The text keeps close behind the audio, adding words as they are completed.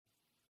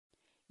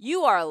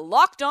You are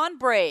Locked On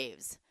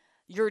Braves,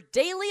 your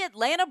daily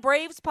Atlanta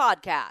Braves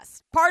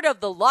podcast, part of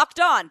the Locked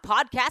On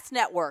Podcast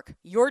Network,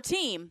 your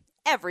team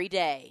every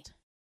day.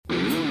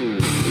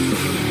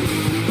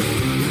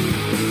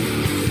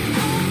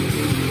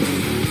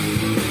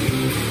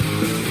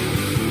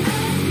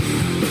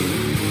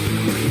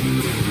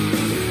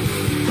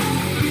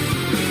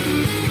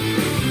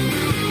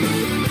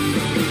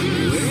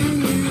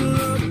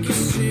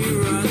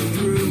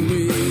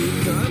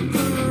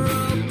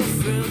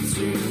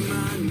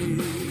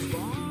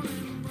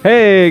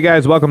 Hey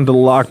guys, welcome to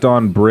Locked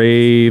On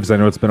Braves. I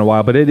know it's been a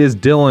while, but it is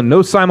Dylan.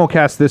 No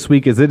simulcast this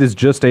week as it is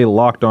just a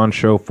Locked On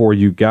show for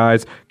you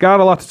guys. Got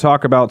a lot to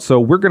talk about, so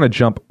we're going to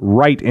jump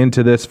right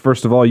into this.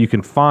 First of all, you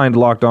can find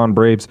Locked On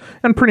Braves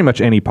on pretty much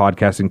any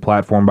podcasting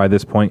platform by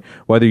this point,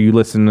 whether you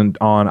listen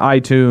on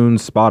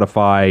iTunes,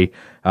 Spotify,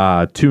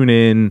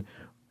 TuneIn,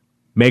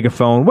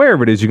 Megaphone,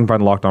 wherever it is, you can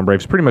find Locked On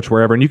Braves pretty much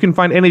wherever, and you can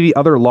find any of the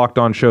other Locked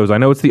On shows. I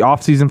know it's the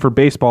off-season for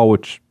baseball,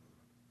 which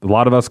a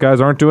lot of us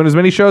guys aren't doing as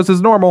many shows as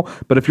normal,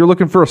 but if you're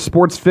looking for a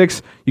sports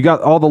fix, you got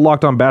all the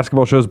Locked On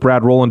basketball shows.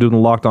 Brad Rowland doing the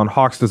Locked On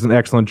Hawks does an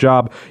excellent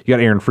job. You got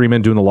Aaron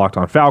Freeman doing the Locked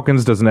On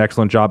Falcons, does an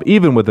excellent job,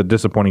 even with a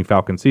disappointing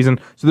Falcons season.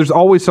 So there's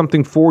always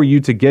something for you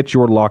to get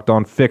your Locked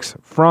On fix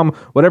from.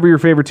 Whatever your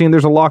favorite team,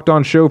 there's a Locked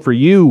On show for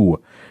you.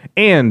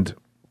 And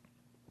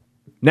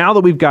now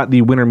that we've got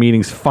the winter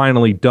meetings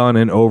finally done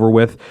and over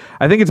with,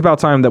 I think it's about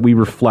time that we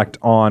reflect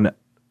on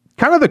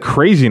kind of the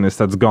craziness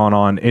that's gone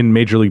on in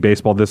Major League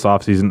Baseball this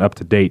offseason up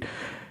to date.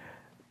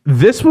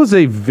 This was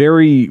a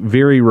very,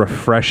 very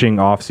refreshing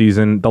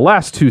offseason. The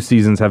last two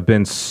seasons have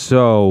been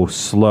so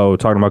slow,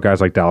 talking about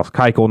guys like Dallas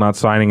Keuchel not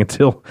signing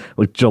until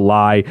like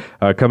July,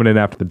 coming in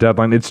after the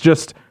deadline.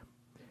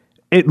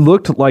 It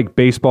looked like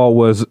baseball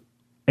was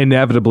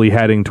inevitably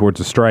heading towards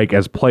a strike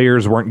as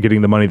players weren't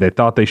getting the money they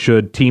thought they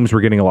should. Teams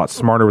were getting a lot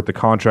smarter with the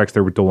contracts they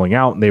were doling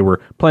out, and they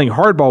were playing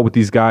hardball with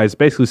these guys,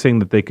 basically saying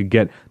that they could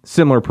get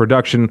similar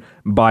production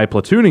by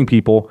platooning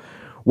people.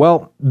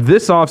 Well,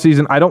 this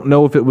offseason, I don't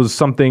know if it was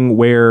something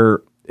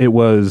where it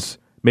was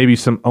maybe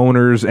some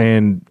owners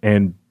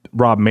and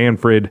Rob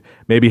Manfred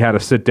maybe had to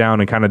sit down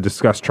and kind of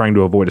discuss trying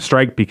to avoid a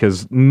strike,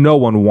 because no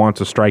one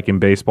wants a strike in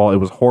baseball. It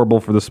was horrible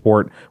for the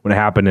sport when it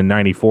happened in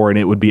 94, and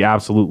it would be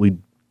absolutely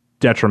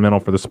detrimental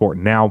for the sport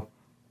now.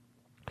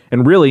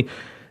 And really,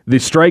 the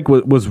strike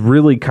was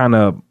really kind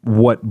of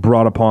what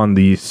brought upon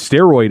the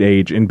steroid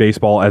age in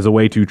baseball as a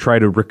way to try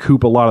to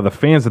recoup a lot of the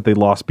fans that they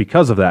lost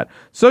because of that.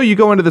 So you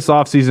go into this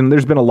offseason,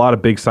 there's been a lot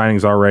of big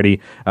signings already.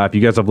 If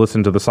you guys have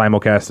listened to the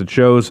simulcasted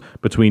shows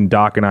between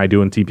Doc and I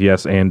doing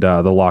TPS and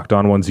the Locked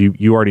On ones,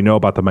 you already know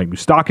about the Mike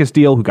Moustakas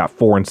deal, who got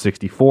 4 and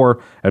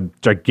 64, a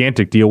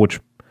gigantic deal, which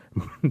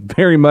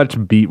very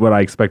much beat what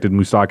I expected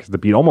Moustakas to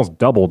beat, almost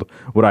doubled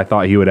what I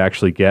thought he would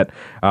actually get.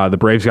 The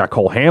Braves got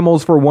Cole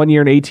Hamels for 1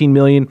 year and $18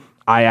 million.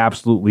 I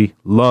absolutely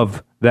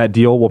love that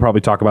deal. We'll probably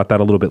talk about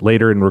that a little bit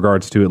later in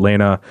regards to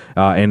Atlanta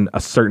and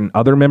a certain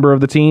other member of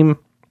the team.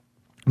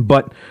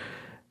 But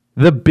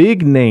the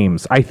big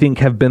names, I think,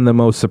 have been the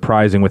most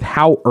surprising with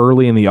how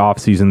early in the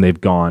offseason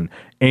they've gone.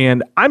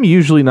 And I'm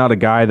usually not a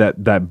guy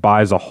that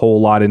buys a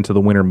whole lot into the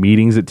winter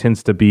meetings. It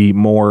tends to be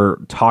more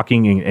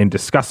talking and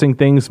discussing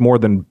things more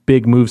than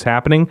big moves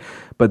happening.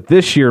 But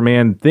this year,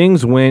 man,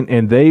 things went,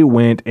 and they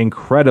went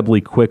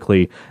incredibly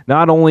quickly.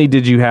 Not only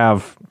did you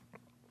have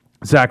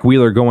Zach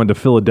Wheeler going to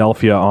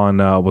Philadelphia on,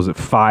 was it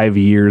 5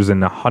 years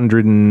and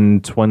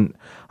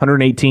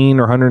 118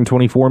 or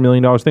 $124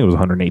 million? I think it was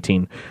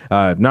 118.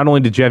 Not only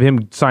did you have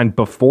him signed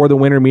before the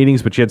winter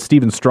meetings, but you had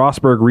Steven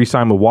Strasburg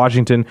re-signed with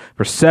Washington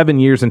for 7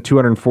 years and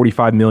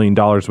 $245 million,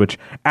 which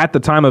at the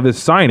time of his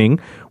signing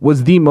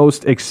was the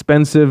most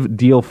expensive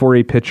deal for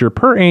a pitcher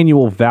per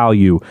annual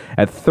value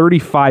at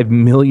 $35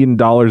 million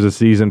a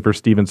season for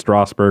Steven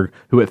Strasburg,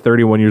 who at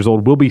 31 years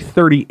old will be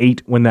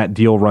 38 when that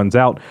deal runs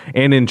out.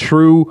 And in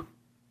true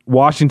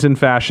Washington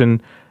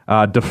fashion,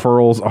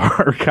 deferrals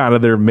are kind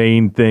of their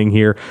main thing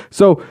here.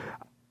 So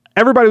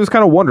everybody was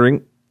kind of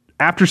wondering,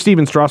 after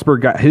Steven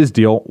Strasburg got his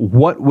deal,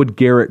 what would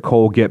Gerrit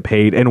Cole get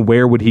paid and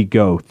where would he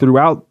go?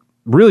 Throughout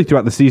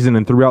the season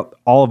and throughout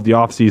all of the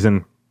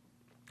offseason,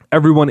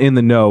 everyone in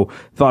the know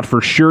thought for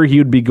sure he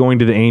would be going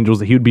to the Angels,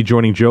 that he would be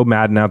joining Joe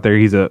Madden out there.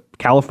 He's a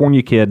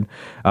California kid,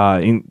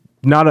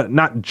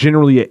 not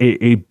generally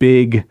a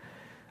big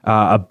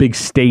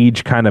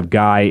stage kind of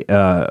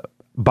guy.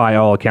 By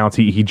all accounts,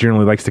 he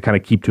generally likes to kind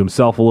of keep to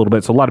himself a little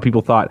bit. So a lot of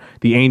people thought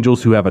the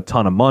Angels, who have a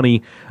ton of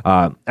money,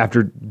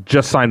 after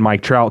just signed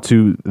Mike Trout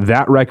to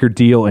that record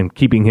deal and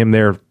keeping him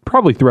there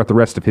probably throughout the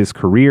rest of his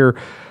career,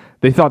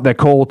 they thought that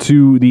Cole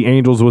to the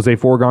Angels was a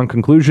foregone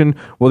conclusion.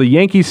 Well, the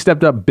Yankees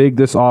stepped up big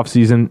this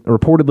offseason.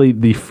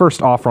 Reportedly, the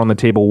first offer on the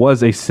table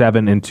was a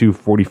 7 and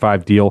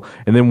 245 deal.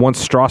 And then once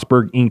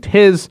Strasburg inked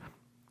his,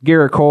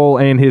 Gerrit Cole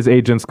and his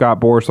agent Scott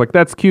Boras like,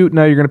 that's cute,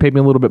 now you're going to pay me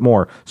a little bit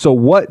more. So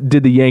what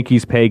did the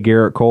Yankees pay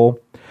Gerrit Cole?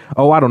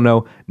 Oh, I don't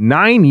know.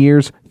 9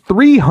 years,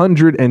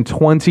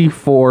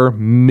 $324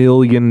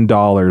 million.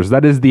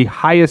 That is the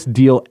highest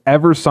deal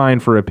ever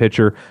signed for a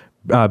pitcher,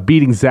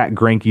 beating Zach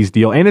Greinke's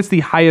deal, and it's the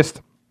highest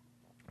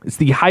It's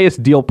the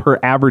highest deal per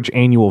average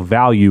annual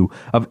value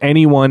of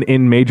anyone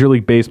in Major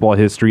League Baseball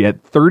history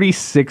at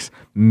 $36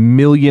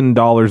 million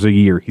a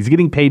year. He's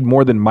getting paid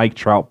more than Mike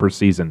Trout per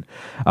season.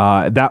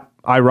 That,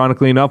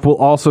 ironically enough, will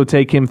also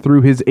take him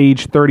through his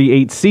age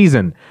 38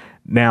 season.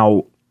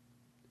 Now,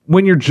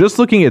 when you're just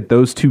looking at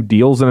those two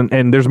deals,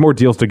 and there's more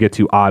deals to get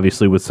to,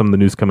 obviously, with some of the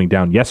news coming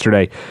down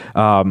yesterday,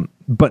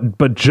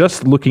 but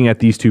just looking at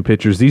these two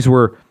pitchers, these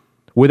were,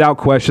 without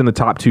question, the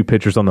top two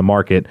pitchers on the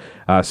market.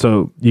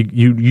 So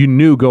you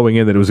knew going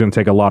in that it was going to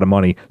take a lot of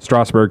money.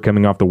 Strasburg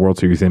coming off the World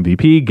Series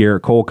MVP,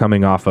 Garrett Cole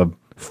coming off of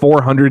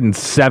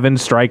 407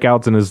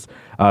 strikeouts in his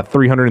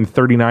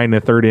 339 and a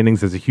third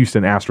innings as a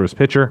Houston Astros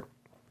pitcher.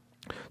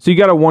 So you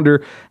got to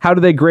wonder, how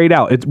do they grade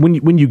out? It's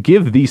when you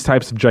give these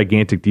types of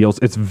gigantic deals,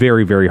 it's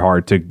very, very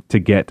hard to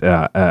get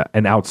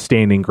an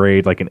outstanding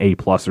grade like an A+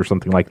 or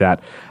something like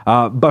that.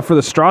 But for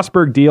the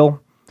Strasburg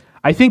deal,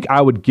 I think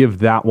I would give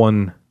that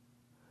one.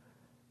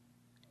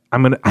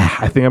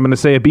 I think I'm gonna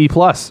say a B+,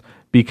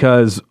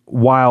 because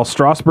while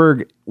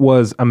Strasburg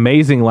was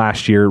amazing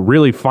last year,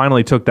 really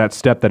finally took that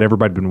step that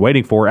everybody'd been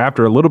waiting for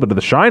after a little bit of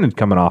the shine had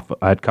come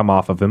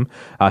off of him.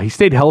 He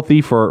stayed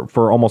healthy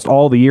for almost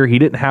all the year. He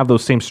didn't have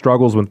those same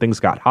struggles when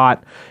things got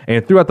hot,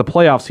 and throughout the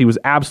playoffs, he was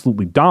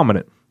absolutely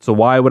dominant. So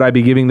why would I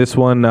be giving this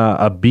one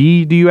a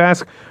B, do you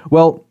ask?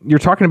 Well, you're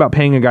talking about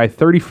paying a guy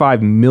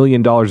 $35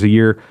 million a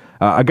year,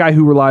 a guy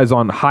who relies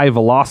on high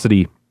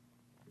velocity,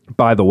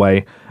 by the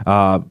way,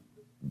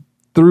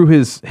 through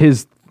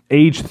his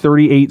age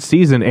 38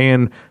 season,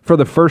 and for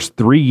the first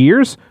 3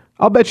 years,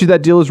 I'll bet you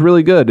that deal is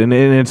really good, and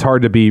it's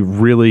hard to be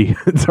really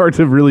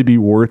be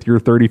worth your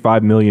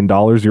 $35 million.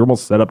 You're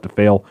almost set up to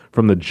fail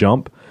from the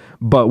jump.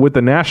 But with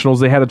the Nationals,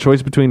 they had a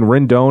choice between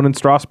Rendon and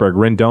Strasburg.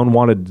 Rendon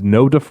wanted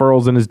no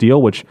deferrals in his deal,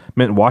 which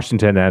meant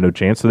Washington had no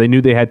chance, so they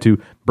knew they had to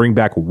bring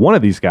back one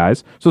of these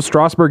guys. So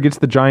Strasburg gets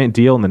the giant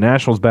deal, and the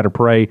Nationals better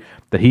pray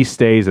that he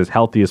stays as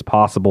healthy as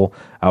possible.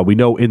 We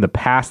know in the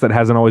past that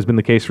hasn't always been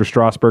the case for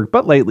Strasburg,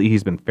 but lately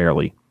he's been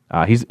fairly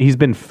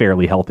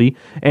healthy,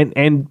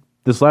 and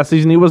this last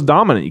season he was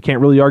dominant. You can't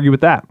really argue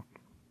with that.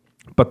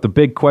 But the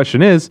big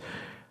question is,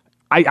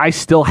 I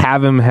still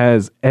have him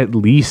as at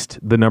least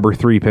the number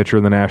 3 pitcher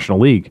in the National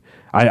League.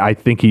 I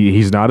think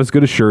he's not as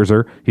good as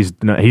Scherzer. He's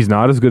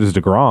not as good as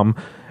DeGrom.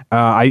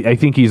 I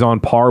think he's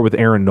on par with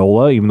Aaron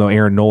Nola, even though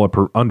Aaron Nola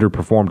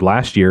underperformed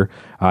last year.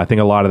 I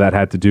think a lot of that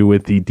had to do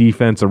with the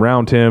defense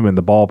around him and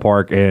the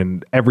ballpark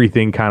and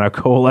everything kind of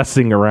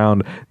coalescing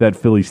around that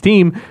Phillies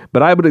team.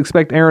 But I would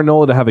expect Aaron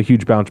Nola to have a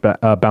huge bounce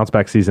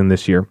back season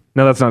this year.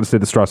 Now, that's not to say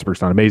that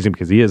Strasburg's not amazing,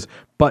 because he is.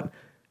 But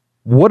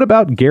what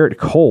about Garrett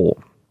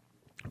Cole?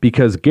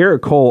 Because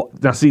Garrett Cole,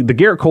 now see, the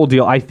Garrett Cole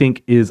deal I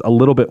think is a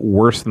little bit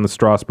worse than the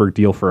Strasburg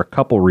deal for a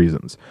couple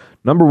reasons.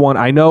 Number one,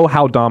 I know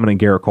how dominant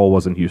Garrett Cole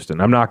was in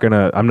Houston. I'm not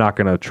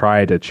gonna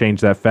try to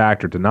change that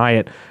fact or deny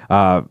it.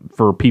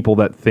 For people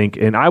that think,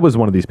 and I was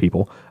one of these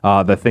people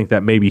that think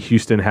that maybe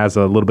Houston has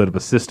a little bit of a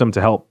system to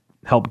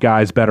help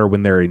guys better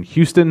when they're in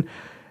Houston.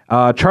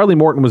 Charlie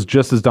Morton was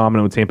just as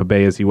dominant with Tampa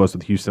Bay as he was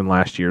with Houston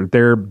last year.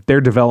 Their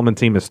development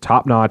team is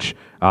top notch.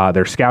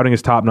 Their scouting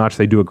is top notch.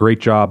 They do a great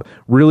job,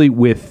 really,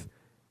 with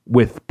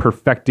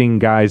perfecting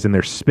guys and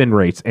their spin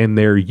rates and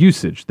their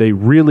usage. They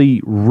really,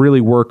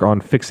 really work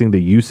on fixing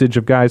the usage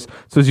of guys.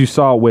 So as you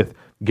saw with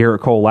Garrett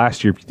Cole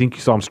last year, if you think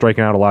you saw him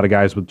striking out a lot of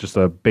guys with just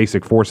a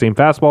basic 4-seam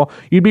fastball,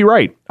 you'd be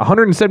right.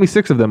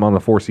 176 of them on the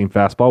 4-seam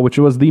fastball, which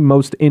was the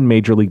most in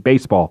Major League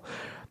Baseball.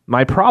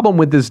 My problem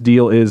with this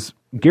deal is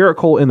Garrett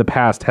Cole in the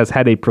past has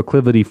had a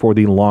proclivity for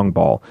the long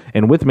ball.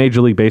 And with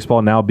Major League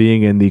Baseball now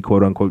being in the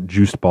quote-unquote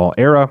juiced ball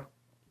era,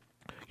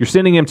 you're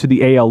sending him to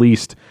the AL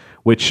East,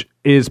 which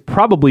is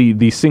probably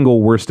the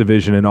single worst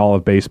division in all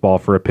of baseball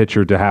for a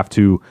pitcher to have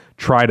to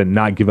try to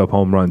not give up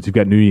home runs. You've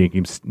got New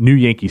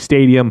Yankee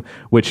Stadium,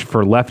 which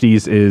for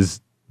lefties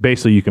is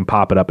basically you can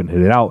pop it up and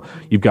hit it out.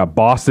 You've got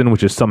Boston,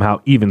 which is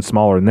somehow even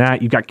smaller than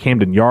that. You've got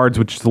Camden Yards,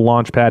 which is the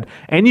launch pad.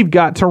 And you've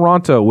got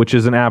Toronto, which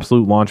is an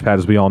absolute launch pad,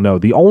 as we all know.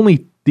 The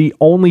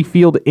only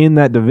field in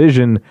that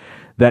division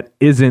that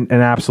isn't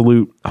an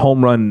absolute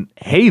home run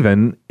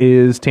haven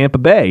is Tampa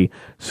Bay.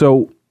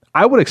 So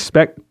I would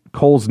expect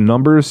Cole's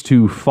numbers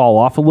to fall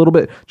off a little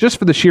bit, just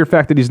for the sheer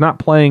fact that he's not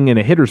playing in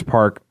a hitter's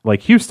park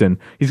like Houston.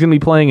 He's going to be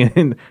playing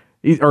in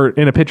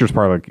a pitcher's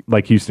park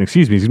like Houston.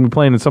 Excuse me. He's going to be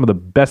playing in some of the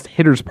best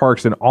hitters'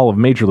 parks in all of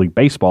Major League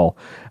Baseball.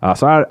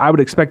 So I would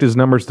expect his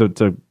numbers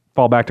to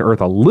fall back to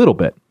earth a little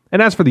bit.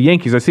 And as for the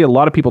Yankees, I see a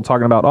lot of people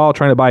talking about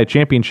trying to buy a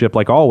championship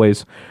like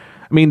always.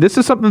 I mean, this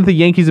is something that the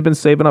Yankees have been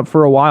saving up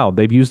for a while.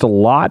 They've used a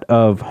lot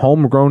of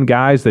homegrown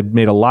guys. They've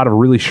made a lot of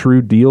really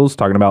shrewd deals,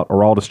 talking about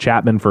Aroldis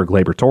Chapman for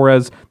Gleyber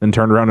Torres, then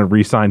turned around and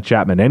re-signed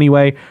Chapman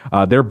anyway.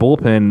 Their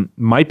bullpen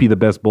might be the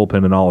best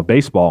bullpen in all of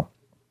baseball.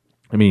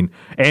 I mean,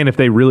 and if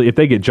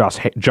they get Josh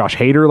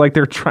Hader like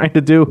they're trying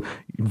to do,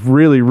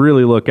 really,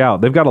 really look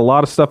out. They've got a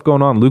lot of stuff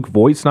going on. Luke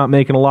Voigt's not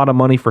making a lot of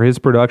money for his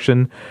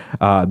production.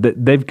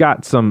 They've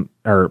got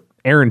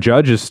Aaron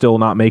Judge is still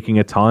not making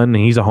a ton.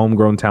 He's a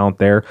homegrown talent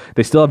there.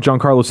 They still have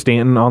Giancarlo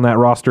Stanton on that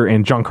roster,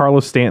 and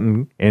Giancarlo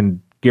Stanton and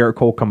Garrett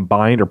Cole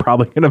combined are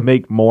probably going to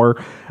make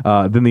more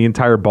than the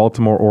entire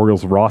Baltimore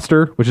Orioles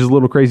roster, which is a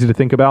little crazy to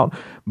think about.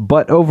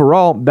 But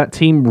overall, that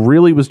team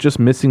really was just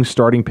missing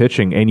starting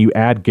pitching, and you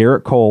add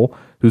Garrett Cole,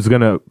 who's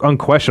going to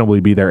unquestionably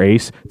be their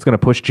ace. It's going to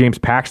push James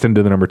Paxton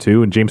to the number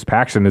 2, and James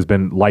Paxton has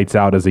been lights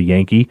out as a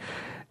Yankee.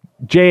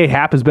 J.A.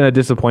 Happ has been a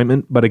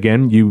disappointment, but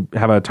again, you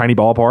have a tiny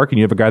ballpark and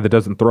you have a guy that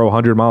doesn't throw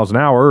 100 miles an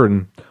hour,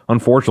 and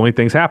unfortunately,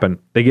 things happen.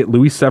 They get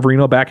Luis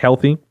Severino back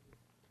healthy.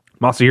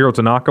 Masahiro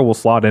Tanaka will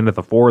slot in at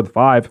the 4 or the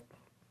 5.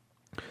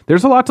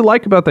 There's a lot to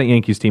like about that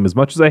Yankees team, as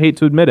much as I hate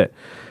to admit it.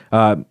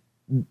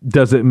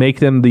 Does it make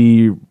them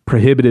the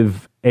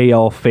prohibitive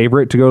AL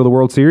favorite to go to the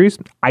World Series?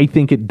 I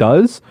think it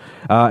does.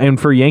 And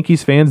for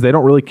Yankees fans, they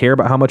don't really care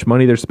about how much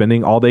money they're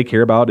spending. All they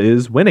care about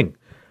is winning.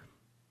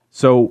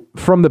 So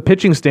from the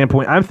pitching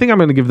standpoint, I think I'm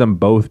going to give them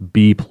both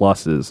B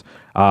pluses.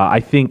 I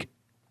think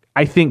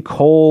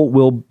Cole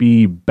will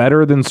be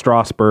better than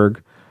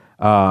Strasburg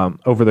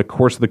over the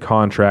course of the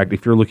contract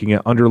if you're looking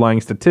at underlying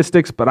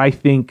statistics, but I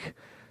think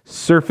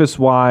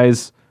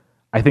surface-wise,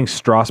 I think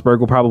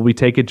Strasburg will probably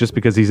take it just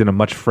because he's in a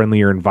much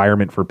friendlier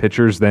environment for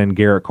pitchers than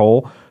Garrett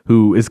Cole,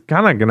 who is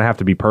kind of going to have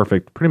to be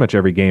perfect pretty much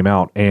every game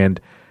out. And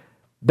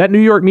that New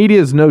York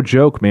media is no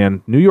joke,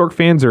 man. New York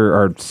fans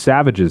are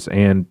savages,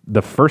 and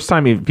the first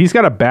time, if he's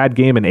got a bad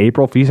game in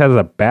April, if he has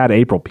a bad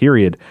April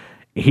period,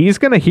 he's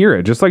going to hear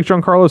it, just like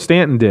Giancarlo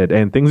Stanton did,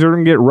 and things are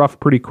going to get rough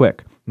pretty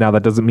quick. Now,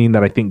 that doesn't mean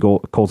that I think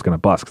Cole's going to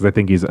bust, because I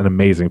think he's an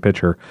amazing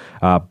pitcher.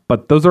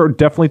 But those are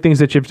definitely things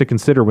that you have to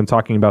consider when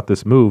talking about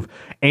this move,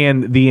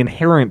 and the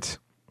inherent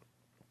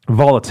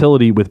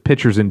volatility with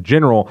pitchers in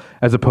general,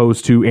 as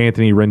opposed to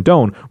Anthony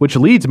Rendon, which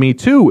leads me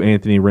to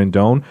Anthony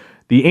Rendon.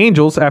 The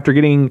Angels, after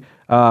getting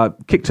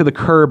kicked to the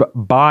curb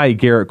by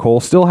Garrett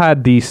Cole, still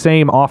had the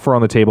same offer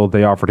on the table that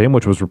they offered him,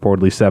 which was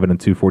reportedly $7 and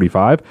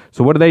 $245.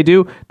 So what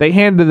do? They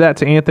handed that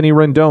to Anthony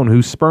Rendon,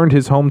 who spurned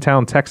his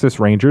hometown Texas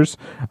Rangers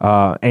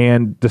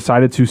and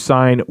decided to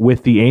sign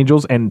with the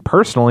Angels. And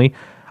personally,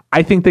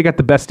 I think they got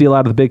the best deal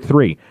out of the big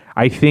three.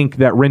 I think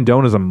that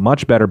Rendon is a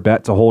much better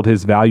bet to hold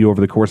his value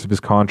over the course of his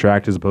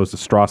contract as opposed to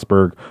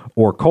Strasburg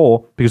or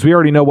Cole, because we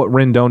already know what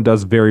Rendon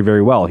does very,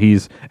 very well.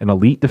 He's an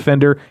elite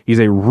defender. He's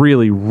a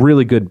really,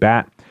 really good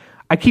bat.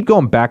 I keep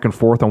going back and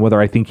forth on whether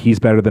I think he's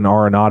better than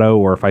Arenado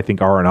or if I think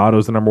Arenado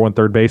is the number 1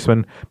 third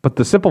baseman. But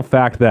the simple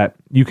fact that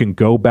you can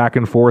go back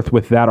and forth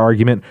with that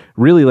argument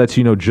really lets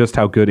you know just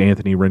how good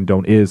Anthony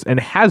Rendon is and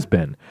has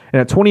been.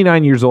 And at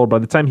 29 years old, by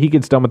the time he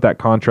gets done with that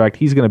contract,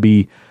 he's going to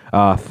be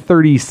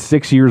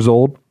 36 years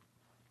old.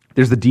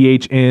 There's the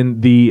DH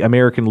in the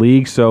American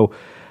League. So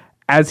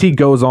as he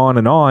goes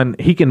on,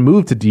 he can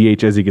move to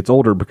DH as he gets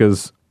older,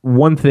 because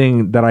one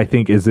thing that I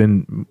think is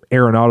in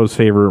Arenado's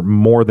favor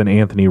more than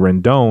Anthony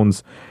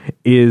Rendon's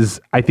is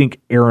I think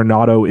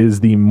Arenado is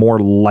the more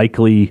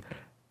likely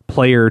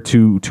player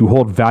to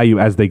hold value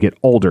as they get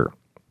older.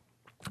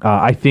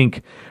 I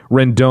think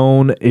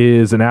Rendon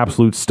is an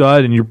absolute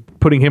stud, and you're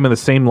putting him in the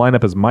same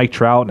lineup as Mike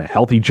Trout and a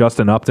healthy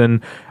Justin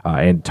Upton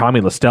and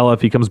Tommy La Stella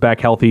if he comes back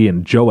healthy,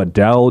 and Joe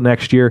Adell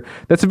next year.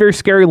 That's a very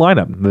scary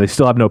lineup. They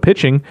still have no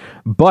pitching,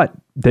 but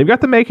they've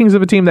got the makings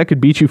of a team that could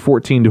beat you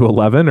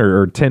 14-11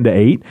 or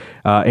 10-8.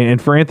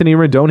 And for Anthony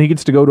Rendon, he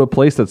gets to go to a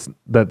place that's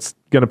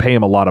going to pay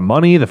him a lot of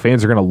money. The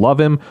fans are going to love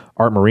him.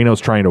 Art Moreno's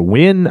trying to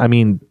win. I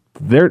mean,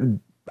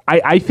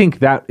 I think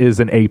that is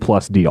an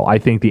A-plus deal. I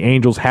think the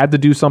Angels had to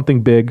do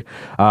something big.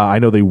 I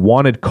know they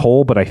wanted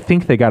Cole, but I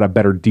think they got a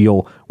better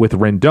deal with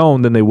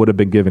Rendon than they would have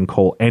been giving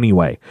Cole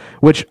anyway,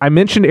 which I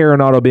mentioned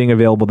Arenado being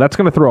available. That's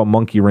going to throw a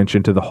monkey wrench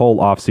into the whole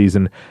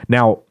offseason.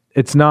 Now,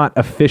 it's not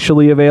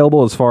officially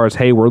available as far as,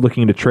 hey, we're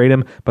looking to trade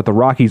him, but the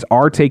Rockies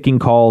are taking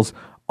calls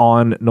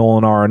on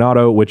Nolan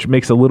Arenado, which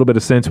makes a little bit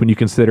of sense when you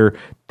consider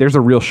there's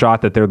a real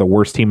shot that they're the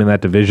worst team in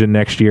that division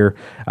next year.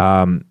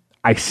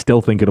 I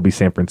still think it'll be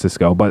San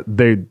Francisco, but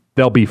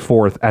they'll be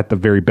 4th at the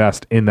very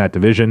best in that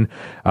division.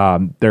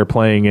 They're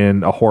playing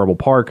in a horrible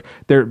park.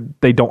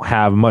 They don't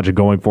have much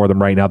going for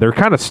them right now. They're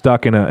kind of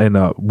stuck in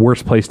a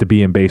worse place to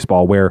be in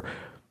baseball, where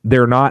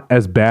they're not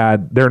as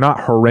bad. They're not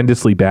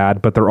horrendously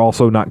bad, but they're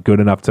also not good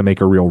enough to make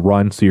a real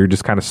run. So you're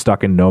just kind of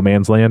stuck in no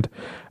man's land.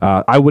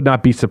 I would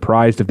not be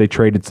surprised if they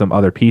traded some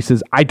other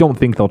pieces. I don't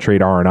think they'll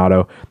trade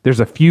Arenado. There's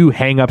a few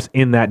hangups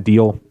in that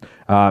deal.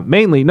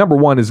 Mainly, number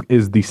one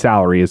is the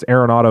salary. As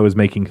Arenado is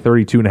making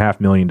 $32.5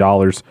 million.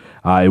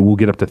 It will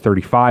get up to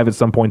 35 at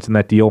some points in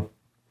that deal.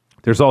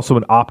 There's also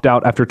an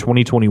opt-out after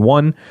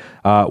 2021,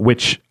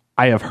 which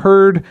I have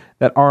heard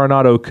that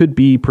Arenado could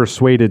be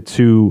persuaded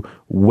to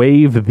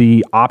waive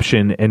the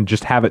option and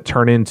just have it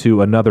turn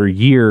into another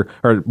year,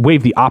 or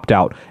waive the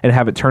opt-out and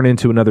have it turn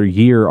into another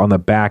year on the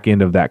back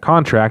end of that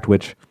contract,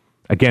 which,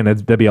 again,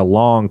 that'd be a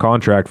long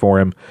contract for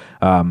him,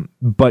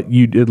 but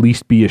you'd at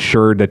least be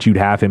assured that you'd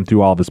have him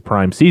through all of his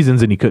prime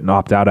seasons and he couldn't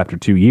opt out after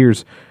 2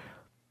 years.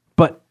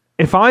 But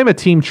if I'm a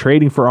team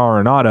trading for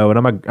Arenado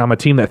and I'm a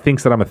team that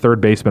thinks that I'm a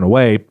third baseman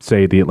away,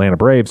 say the Atlanta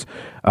Braves,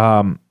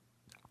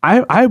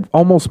 I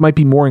almost might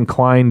be more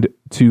inclined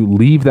to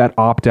leave that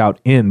opt-out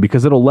in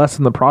because it'll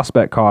lessen the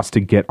prospect cost to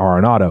get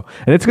Arenado.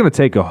 And it's going to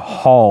take a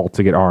haul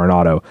to get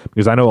Arenado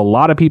because I know a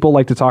lot of people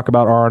like to talk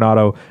about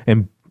Arenado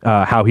and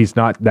how he's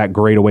not that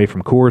great away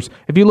from Coors.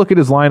 If you look at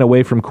his line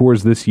away from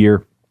Coors this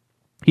year,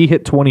 he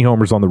hit 20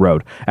 homers on the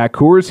road. At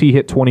Coors, he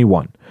hit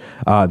 21.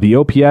 The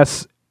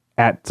OPS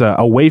at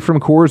away from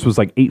Coors was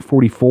like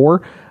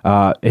 844.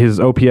 His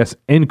OPS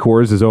in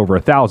Coors is over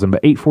 1,000,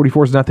 but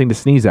 844 is nothing to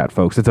sneeze at,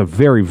 folks. It's a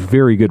very,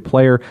 very good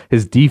player.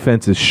 His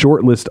defense is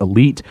short list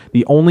elite.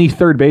 The only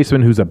third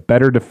baseman who's a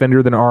better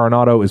defender than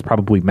Arenado is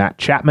probably Matt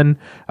Chapman,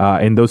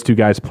 and those two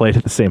guys played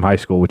at the same high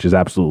school, which is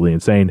absolutely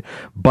insane.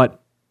 But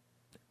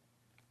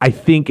I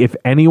think if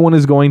anyone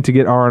is going to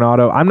get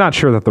Arenado, I'm not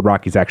sure that the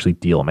Rockies actually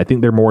deal him. I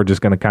think they're more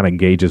just going to kind of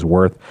gauge his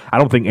worth. I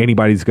don't think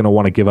anybody's going to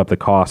want to give up the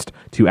cost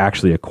to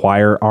actually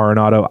acquire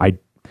Arenado. I'm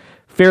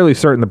fairly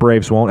certain the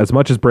Braves won't. As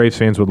much as Braves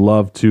fans would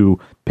love to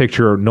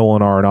picture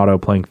Nolan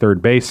Arenado playing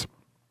third base,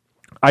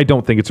 I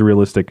don't think it's a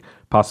realistic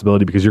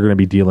possibility because you're going to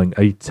be dealing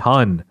a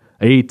ton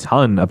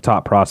of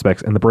top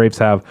prospects, and the Braves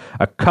have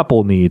a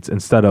couple needs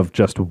instead of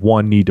just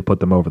one need to put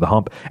them over the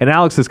hump. And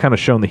Alex has kind of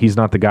shown that he's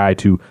not the guy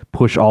to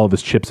push all of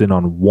his chips in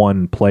on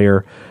one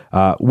player,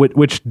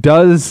 which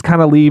does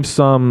kind of leave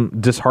some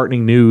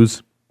disheartening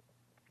news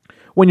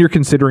when you're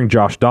considering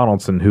Josh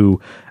Donaldson, who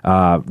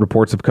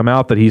reports have come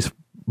out that he's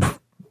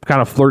kind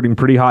of flirting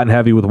pretty hot and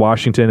heavy with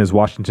Washington, as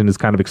Washington is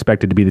kind of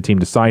expected to be the team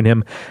to sign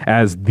him,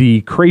 as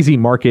the crazy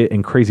market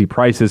and crazy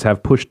prices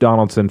have pushed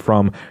Donaldson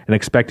from an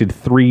expected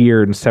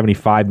 3-year and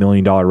 $75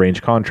 million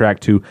range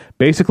contract to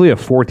basically a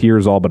fourth year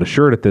is all but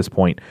assured at this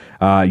point.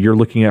 You're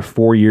looking at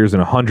 4 years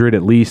and 100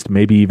 at least,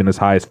 maybe even as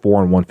high as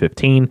 4 and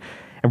 115.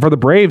 And for the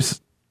Braves,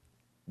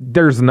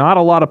 there's not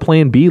a lot of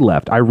plan B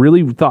left. I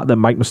really thought that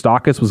Mike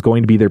Moustakas was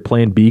going to be their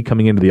plan B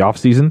coming into the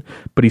offseason,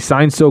 but he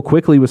signed so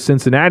quickly with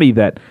Cincinnati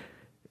that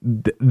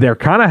they're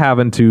kind of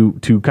having to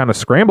kind of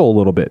scramble a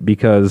little bit,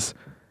 because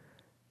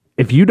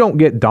if you don't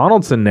get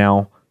Donaldson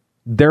now,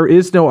 there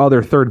is no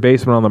other third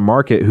baseman on the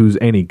market who's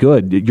any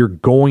good. You're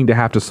going to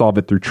have to solve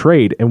it through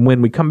trade. And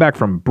when we come back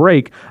from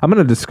break, I'm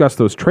going to discuss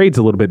those trades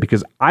a little bit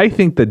because I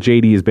think that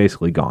JD is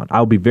basically gone.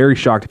 I'll be very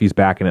shocked if he's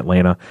back in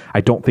Atlanta.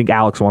 I don't think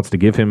Alex wants to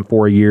give him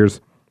 4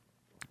 years.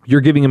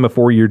 You're giving him a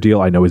 4-year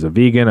deal. I know he's a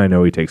vegan. I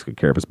know he takes good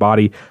care of his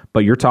body,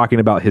 but you're talking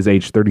about his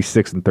age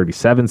 36 and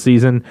 37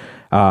 season.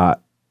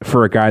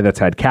 For a guy that's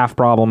had calf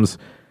problems,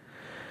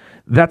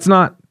 that's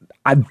not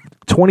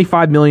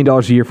 $25 million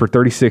a year for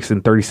 36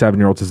 and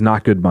 37-year-olds is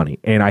not good money.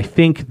 And I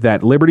think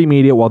that Liberty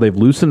Media, while they've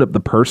loosened up the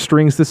purse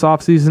strings this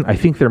offseason, I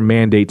think their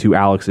mandate to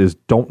Alex is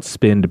don't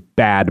spend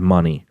bad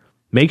money.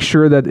 Make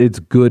sure that it's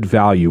good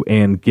value.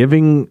 And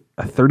giving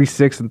a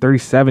 36 and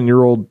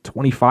 37-year-old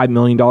 $25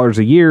 million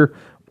a year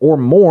or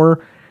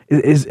more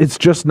it's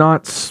just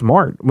not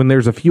smart when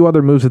there's a few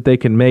other moves that they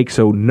can make.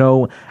 So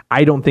no,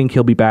 I don't think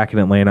he'll be back in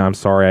Atlanta. I'm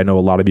sorry. I know a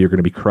lot of you are going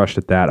to be crushed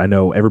at that. I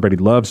know everybody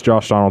loves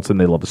Josh Donaldson.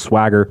 They love the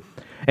swagger.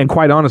 And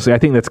quite honestly, I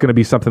think that's going to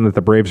be something that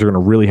the Braves are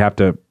going to really have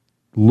to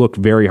look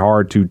very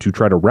hard to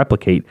try to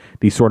replicate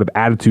the sort of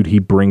attitude he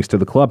brings to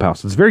the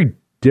clubhouse. It's very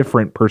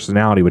different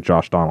personality with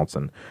Josh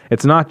Donaldson.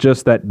 It's not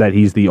just that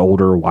he's the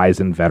older,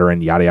 wizened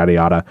veteran, yada, yada,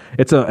 yada.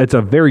 It's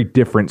a very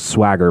different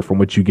swagger from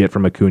what you get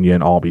from Acuna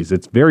and Albies.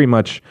 It's very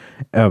much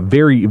a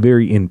very,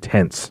 very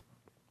intense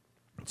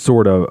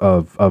sort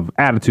of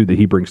attitude that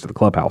he brings to the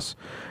clubhouse.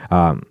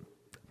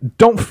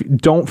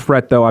 Don't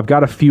fret, though. I've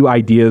got a few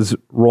ideas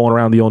rolling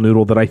around the old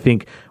noodle that I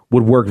think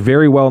would work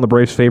very well in the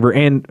Braves' favor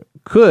and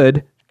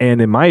could, and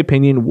in my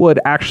opinion, would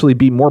actually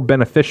be more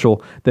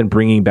beneficial than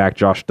bringing back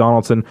Josh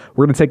Donaldson.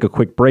 We're going to take a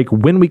quick break.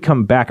 When we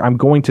come back, I'm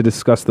going to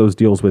discuss those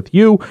deals with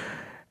you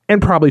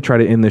and probably try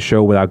to end the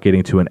show without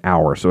getting to an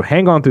hour. So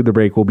hang on through the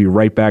break. We'll be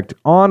right back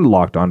on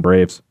Locked On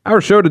Braves.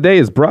 Our show today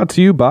is brought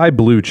to you by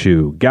Blue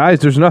Chew. Guys,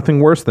 there's nothing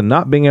worse than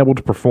not being able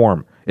to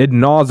perform. It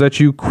gnaws at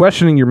you,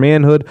 questioning your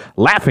manhood,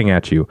 laughing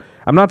at you.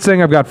 I'm not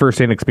saying I've got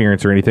first-hand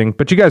experience or anything,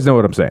 but you guys know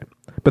what I'm saying.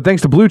 But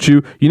thanks to Blue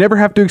Chew, you never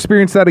have to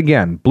experience that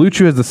again. Blue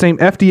Chew has the same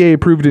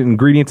FDA-approved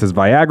ingredients as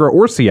Viagra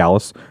or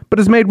Cialis, but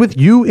is made with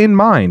you in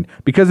mind.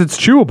 Because it's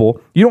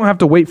chewable, you don't have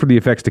to wait for the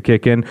effects to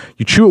kick in.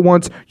 You chew it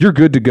once, you're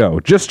good to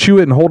go. Just chew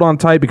it and hold on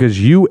tight because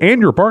you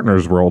and your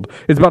partner's world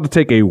is about to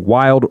take a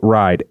wild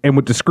ride. And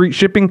with discreet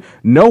shipping,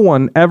 no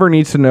one ever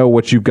needs to know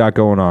what you've got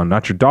going on.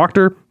 Not your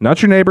doctor,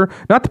 not your neighbor,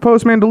 not the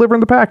postman delivering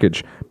the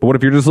package. But what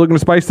if you're just looking to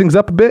spice things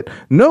up a bit?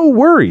 No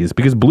worries,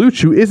 because Blue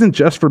Chew isn't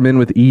just for men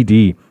with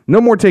ED. No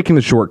more taking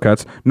the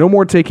shortcuts. No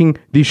more taking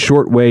the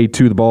short way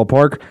to the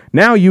ballpark.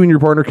 Now you and your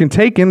partner can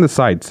take in the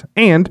sights.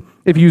 And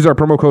if you use our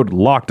promo code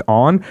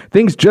LOCKEDON,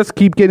 things just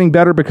keep getting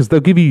better because they'll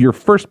give you your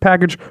first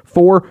package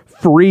for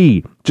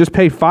free. Just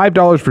pay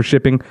 $5 for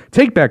shipping.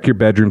 Take back your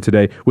bedroom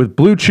today with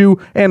Blue Chew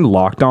and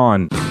Locked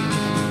On.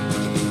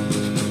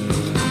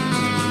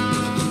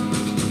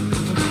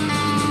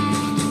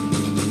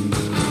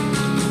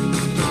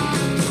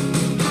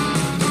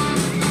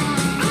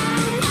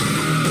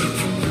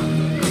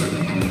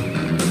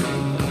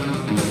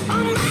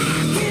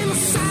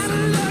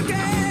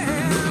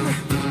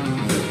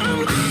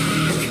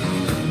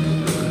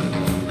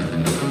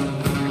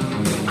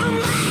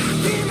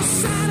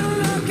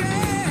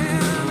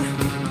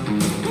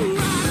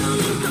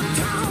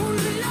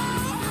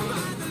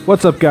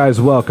 What's up, guys?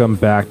 Welcome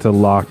back to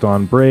Locked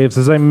On Braves.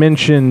 As I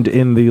mentioned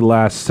in the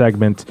last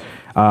segment,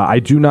 I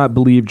do not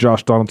believe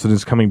Josh Donaldson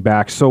is coming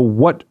back. So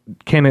what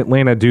can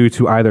Atlanta do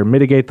to either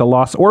mitigate the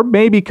loss or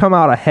maybe come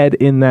out ahead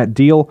in that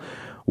deal?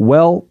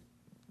 Well,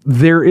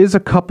 there is a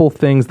couple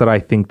things that I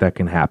think that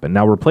can happen.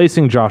 Now,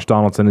 replacing Josh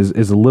Donaldson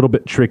is a little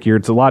bit trickier.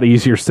 It's a lot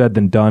easier said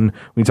than done when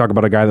you talk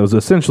about a guy that was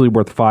essentially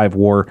worth 5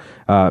 WAR,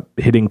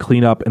 hitting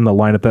cleanup in the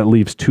lineup that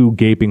leaves 2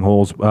 gaping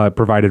holes,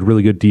 provided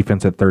really good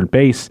defense at third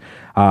base,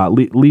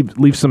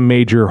 leave some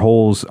major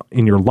holes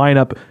in your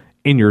lineup,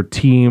 in your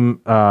team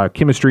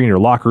chemistry, in your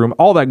locker room,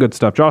 all that good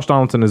stuff. Josh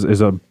Donaldson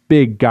is a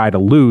big guy to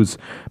lose,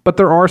 but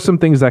there are some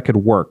things that could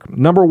work.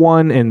 Number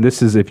one, and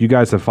this is if you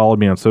guys have followed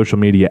me on social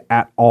media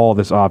at all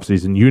this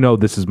offseason, you know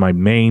this is my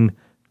main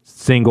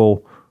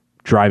single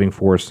driving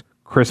force,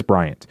 Kris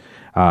Bryant.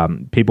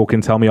 People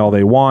can tell me all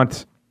they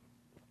want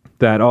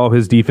that,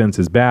 his defense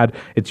is bad.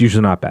 It's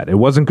usually not bad. It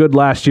wasn't good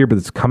last year, but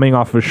it's coming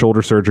off of his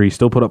shoulder surgery. He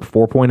still put up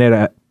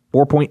 4.8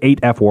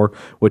 FWAR,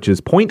 which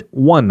is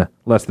 0.1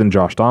 less than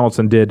Josh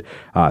Donaldson did.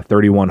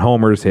 31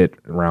 homers, hit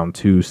around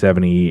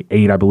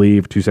 278, I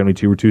believe,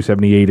 272 or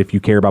 278 if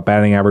you care about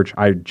batting average.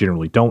 I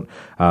generally don't.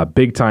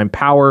 Big-time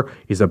power.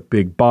 He's a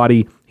big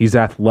body. He's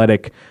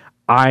athletic.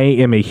 I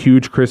am a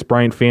huge Kris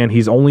Bryant fan.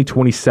 He's only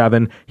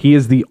 27. He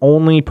is the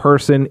only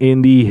person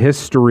in the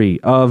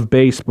history of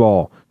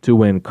baseball to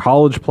win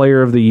College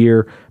Player of the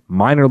Year,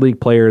 Minor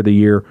League Player of the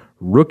Year,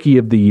 Rookie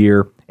of the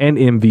Year, and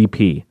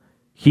MVP.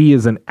 He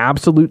is an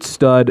absolute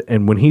stud,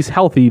 and when he's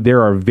healthy,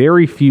 there are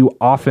very few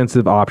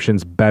offensive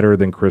options better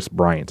than Kris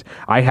Bryant.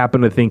 I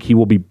happen to think he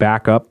will be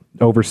back up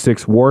over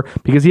 6 WAR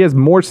because he has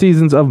more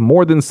seasons of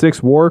more than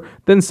 6 WAR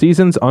than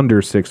seasons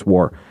under 6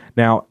 WAR.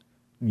 Now,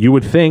 you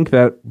would think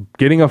that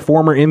getting a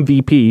former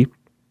MVP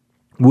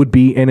would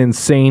be an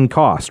insane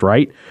cost,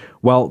 right?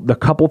 Well, the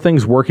couple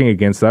things working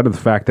against that are the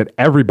fact that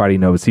everybody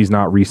knows he's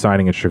not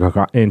re-signing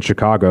in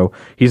Chicago.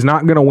 He's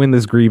not going to win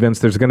this grievance.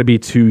 There's going to be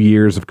 2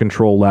 years of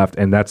control left,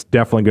 and that's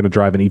definitely going to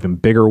drive an even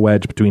bigger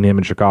wedge between him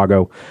and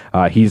Chicago.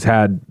 He's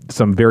had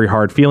some very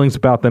hard feelings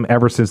about them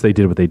ever since they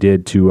did what they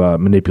did to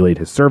manipulate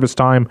his service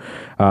time,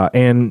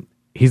 and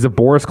he's a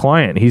Boras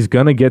client. He's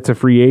going to get to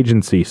free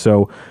agency,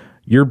 so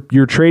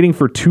You're trading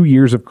for 2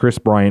 years of Kris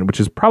Bryant, which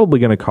is probably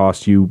going to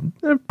cost you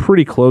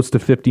pretty close to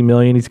 $50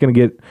 million. He's going to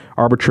get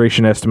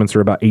arbitration estimates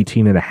are about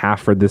 18.5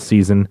 for this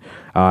season,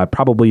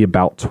 probably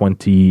about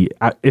 20.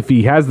 If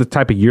he has the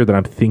type of year that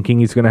I'm thinking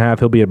he's going to have,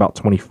 he'll be about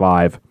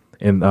 25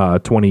 in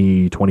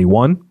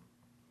 2021.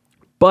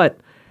 But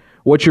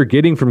what you're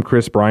getting from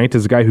Kris Bryant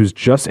is a guy who's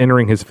just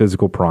entering his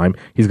physical prime.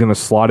 He's going to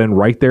slot in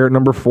right there at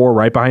number 4,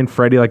 right behind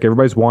Freddie, like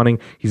everybody's wanting.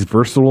 He's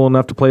versatile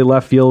enough to play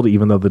left field,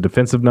 even though the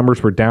defensive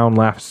numbers were down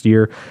last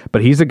year.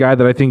 But he's a guy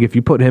that I think if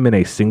you put him in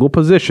a single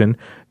position,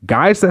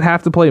 guys that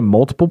have to play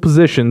multiple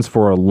positions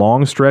for a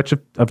long stretch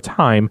of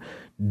time,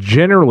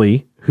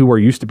 generally, who are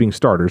used to being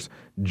starters,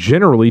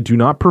 generally do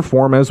not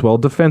perform as well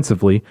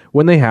defensively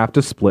when they have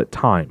to split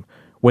time.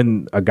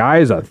 When a guy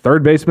is a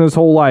third baseman his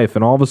whole life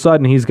and all of a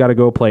sudden he's got to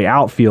go play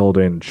outfield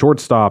and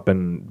shortstop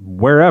and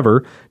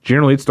wherever,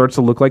 generally it starts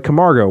to look like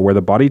Camargo, where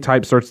the body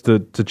type starts to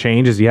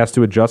change as he has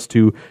to adjust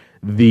to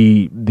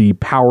the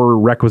power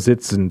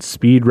requisites and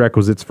speed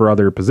requisites for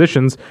other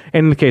positions.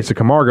 And in the case of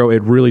Camargo,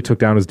 it really took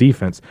down his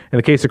defense. In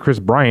the case of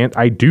Kris Bryant,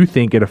 I do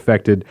think it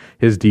affected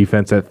his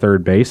defense at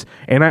third base.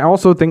 And I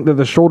also think that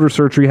the shoulder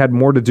surgery had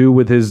more to do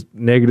with his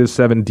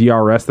 -7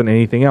 DRS than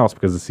anything else,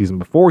 because the season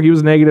before he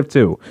was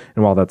 -2.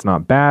 And while that's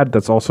not bad,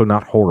 that's also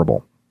not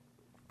horrible.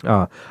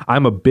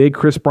 I'm a big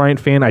Kris Bryant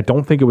fan. I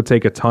don't think it would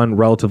take a ton,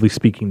 relatively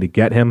speaking, to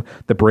get him.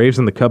 The Braves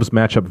and the Cubs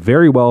match up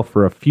very well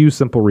for a few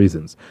simple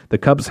reasons. The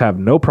Cubs have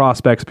no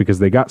prospects because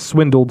they got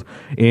swindled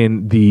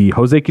in the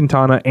Jose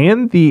Quintana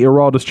and the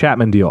Aroldis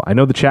Chapman deal. I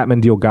know the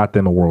Chapman deal got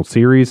them a World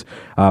Series,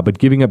 but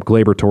giving up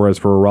Gleyber Torres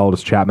for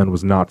Aroldis Chapman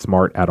was not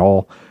smart at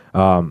all.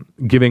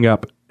 Giving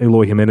up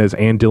Eloy Jimenez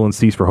and Dylan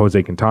Cease for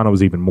Jose Quintana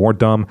was even more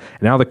dumb.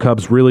 And now the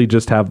Cubs really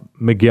just have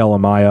Miguel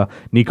Amaya.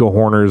 Nico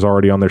Horner is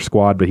already on their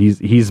squad, but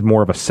he's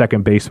more of a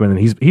second baseman, and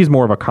he's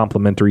more of a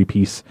complimentary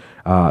piece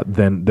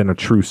than a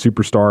true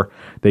superstar.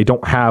 They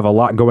don't have a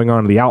lot going on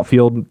in the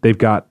outfield. They've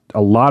got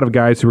a lot of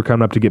guys who are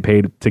coming up to get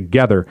paid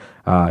together.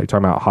 You're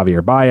talking about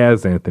Javier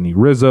Baez, Anthony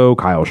Rizzo,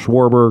 Kyle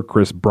Schwarber,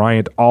 Kris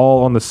Bryant,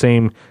 all on the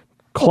same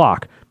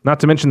clock. Not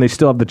to mention they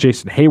still have the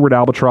Jason Hayward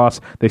albatross.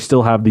 They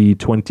still have the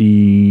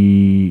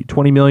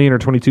 $20 million or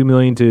 $22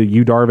 million to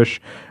Yu Darvish.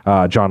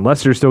 John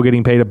Lester is still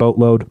getting paid a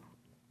boatload.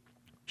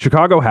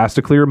 Chicago has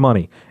to clear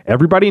money.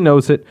 Everybody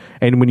knows it.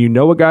 And when you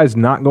know a guy's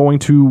not going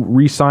to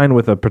re-sign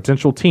with a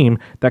potential team,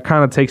 that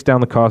kind of takes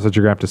down the cost that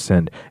you're going to have to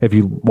send. If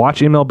you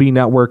watch MLB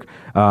Network,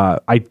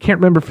 I can't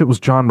remember if it was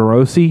John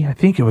Morosi. I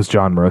think it was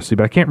John Morosi,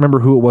 but I can't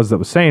remember who it was that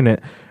was saying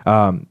it,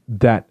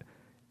 that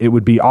it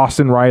would be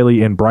Austin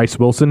Riley and Bryce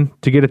Wilson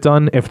to get it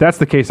done. If that's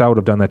the case, I would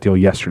have done that deal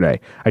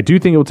yesterday. I do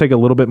think it will take a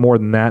little bit more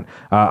than that.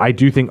 I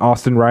do think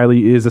Austin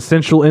Riley is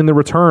essential in the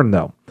return,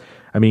 though.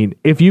 I mean,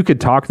 if you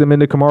could talk them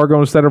into Camargo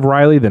instead of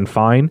Riley, then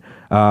fine.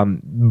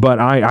 But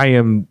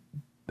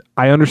I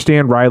I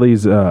understand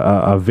Riley's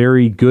a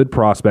very good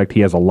prospect.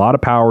 He has a lot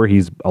of power.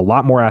 He's a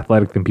lot more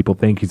athletic than people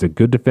think. He's a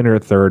good defender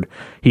at third.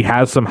 He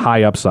has some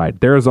high upside.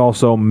 There is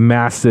also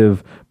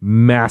massive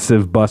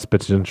bust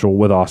potential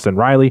with Austin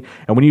Riley.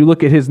 And when you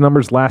look at his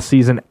numbers last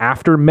season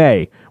after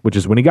May, which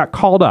is when he got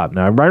called up.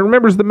 Now, everybody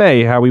remembers the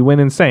May, how he went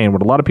insane.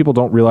 What a lot of people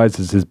don't realize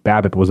is his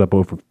BABIP was up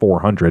over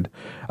 400.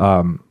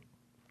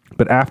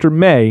 But after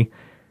May,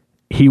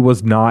 he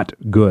was not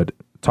good.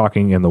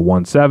 Talking in the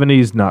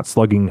 170s, not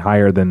slugging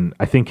higher than,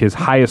 I think his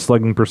highest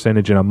slugging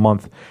percentage in a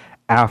month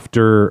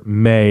after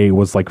May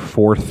was like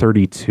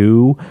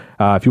 432.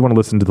 If you want to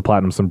listen to the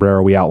Platinum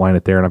Sombrero, we outline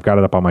it there, and I've got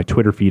it up on my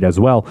Twitter feed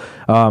as well.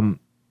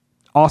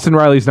 Austin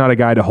Riley's not a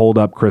guy to hold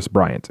up Kris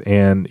Bryant.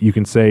 And you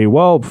can say,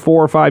 well,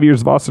 4 or 5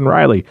 years of Austin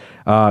Riley.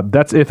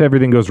 That's if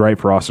everything goes right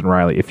for Austin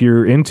Riley. If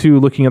you're into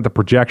looking at the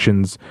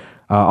projections,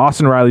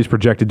 Austin Riley's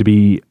projected to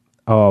be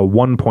a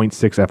 1.6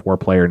 FWAR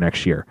player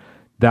next year.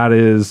 That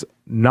is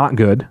not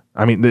good.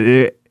 I mean,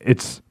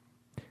 it's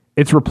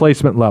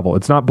replacement level.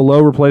 It's not below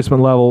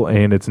replacement level,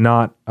 and it's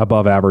not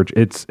above average.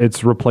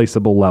 It's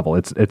replaceable level.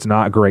 It's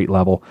not great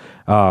level.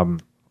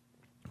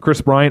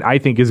 Kris Bryant, I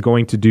think, is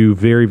going to do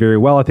very, very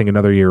well. I think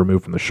another year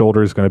removed from the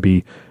shoulder is going to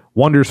be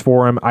wonders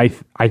for him. I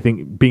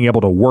think being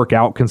able to work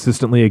out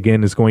consistently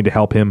again is going to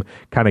help him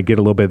kind of get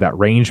a little bit of that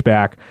range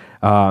back.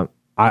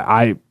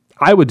 I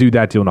would do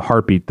that deal in a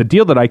heartbeat. The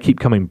deal that I keep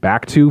coming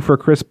back to for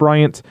Kris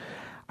Bryant,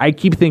 I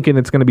keep thinking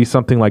it's going to be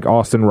something like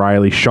Austin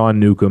Riley,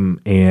 Sean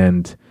Newcomb,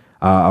 and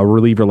a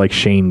reliever like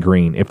Shane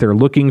Green. If they're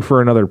looking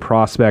for another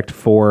prospect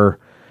for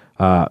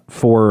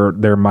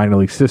their minor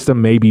league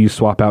system, maybe you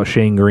swap out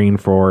Shane Green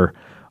for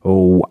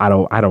I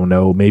don't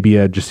know, maybe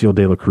a Jaciel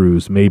De La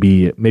Cruz,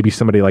 maybe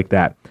somebody like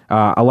that.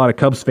 A lot of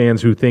Cubs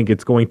fans who think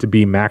it's going to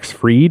be Max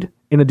Fried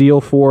in a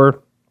deal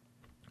for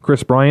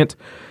Kris Bryant.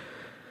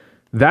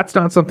 That's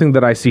not something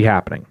that I see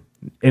happening,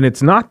 and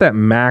it's not that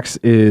Max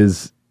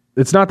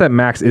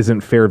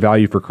isn't fair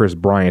value for Kris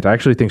Bryant. I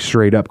actually think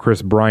straight up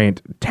Kris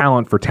Bryant,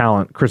 talent for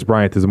talent, Kris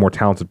Bryant is a more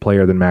talented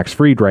player than Max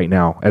Fried right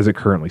now, as it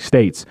currently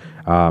states.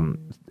 And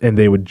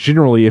they would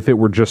generally, if it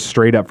were just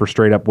straight up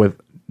with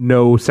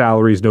no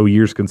salaries, no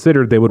years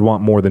considered, they would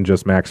want more than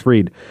just Max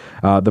Fried.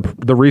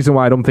 The reason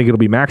why I don't think it'll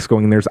be Max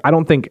going in there is I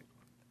don't think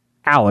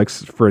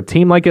Alex, for a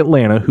team like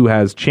Atlanta, who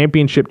has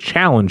championship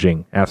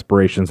challenging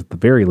aspirations at the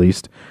very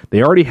least,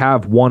 they already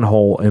have one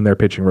hole in their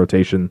pitching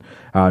rotation.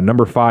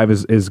 Number 5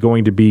 is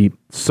going to be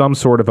some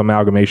sort of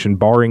amalgamation,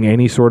 barring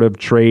any sort of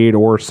trade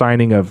or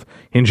signing of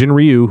Hyun-Jin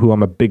Ryu, who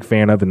I'm a big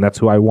fan of, and that's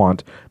who I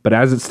want. But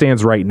as it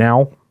stands right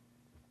now,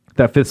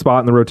 that 5th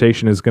spot in the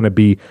rotation is going to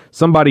be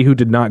somebody who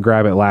did not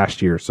grab it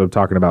last year. So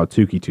talking about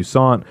Touki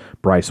Toussaint,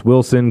 Bryce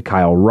Wilson,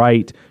 Kyle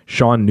Wright,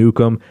 Sean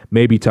Newcomb,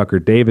 maybe Tucker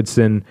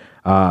Davidson.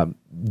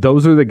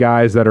 Those are the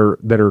guys that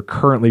are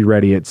currently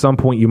ready. At some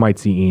point, you might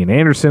see Ian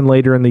Anderson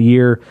later in the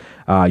year.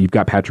 You've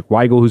got Patrick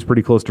Weigel, who's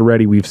pretty close to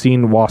ready. We've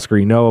seen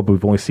Huascar Ynoa, but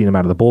we've only seen him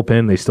out of the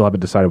bullpen. They still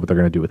haven't decided what they're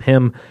going to do with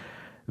him.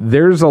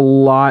 There's a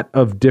lot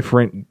of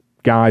different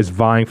guys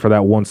vying for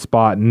that one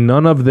spot.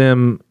 None of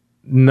them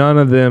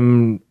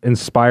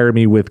inspire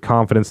me with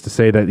confidence to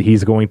say that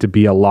he's going to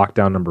be a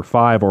lockdown number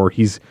 5 or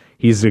he's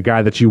a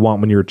guy that you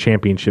want when you're a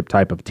championship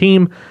type of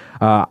team.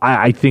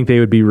 I think they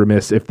would be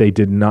remiss if they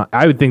did not.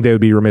 I would think they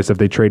would be remiss if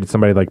they traded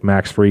somebody like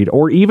Max Fried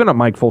or even a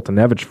Mike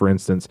Foltynewicz, for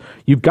instance.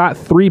 You've got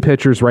 3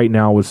 pitchers right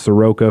now with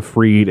Soroka,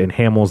 Fried, and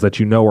Hamels that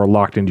you know are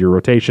locked into your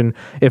rotation.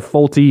 If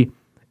Folty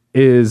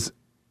is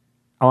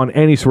on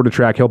any sort of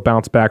track, he'll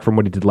bounce back from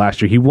what he did last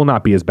year. He will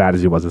not be as bad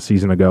as he was a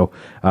season ago,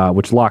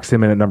 which locks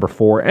him in at number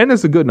 4, and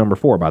is a good number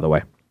 4, by the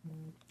way.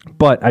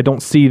 But I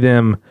don't see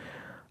them.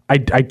 I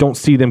don't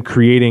see them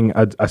creating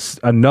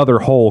another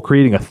hole,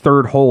 creating a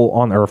 3rd hole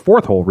or a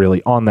 4th hole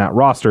really on that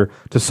roster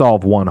to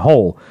solve one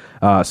hole.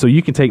 So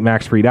you can take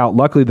Max Fried out.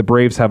 Luckily, the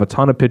Braves have a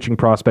ton of pitching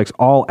prospects,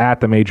 all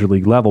at the major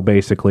league level.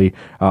 Basically,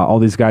 all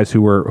these guys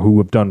who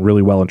have done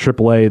really well in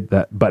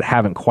AAA, but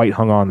haven't quite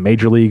hung on in the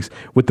major leagues.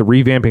 With the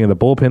revamping of the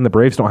bullpen, the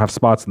Braves don't have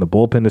spots in the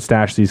bullpen to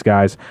stash these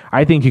guys.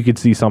 I think you could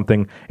see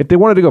something if they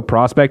wanted to go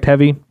prospect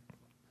heavy.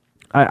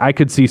 I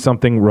could see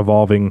something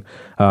revolving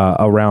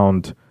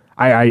around.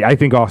 I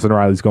think Austin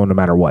Riley's going no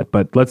matter what.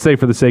 But let's say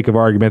for the sake of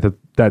argument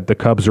that the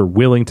Cubs are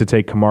willing to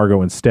take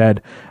Camargo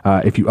instead.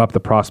 If you up the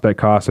prospect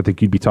cost, I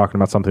think you'd be talking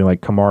about something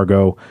like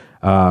Camargo,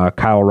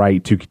 Kyle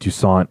Wright, Touki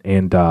Toussaint,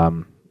 and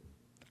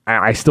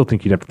I still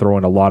think you'd have to throw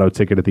in a lotto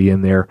ticket at the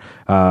end there.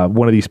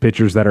 One of these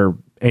pitchers that are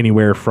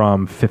anywhere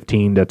from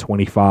 15 to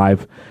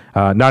 25.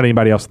 Not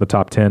anybody else in the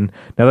top 10.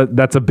 Now,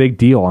 that's a big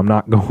deal. I'm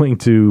not going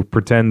to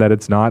pretend that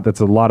it's not.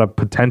 That's a lot of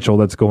potential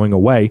that's going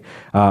away.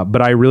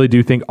 But I really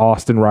do think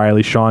Austin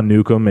Riley, Sean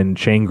Newcomb, and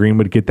Shane Green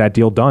would get that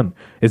deal done.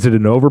 Is it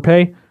an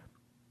overpay?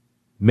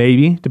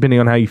 Maybe, depending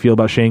on how you feel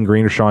about Shane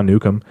Green or Sean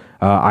Newcomb.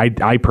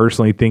 I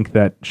personally think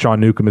that Sean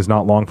Newcomb is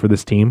not long for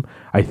this team.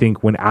 I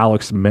think when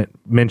Alex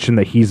mentioned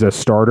that he's a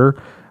starter,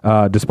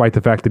 despite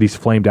the fact that he's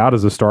flamed out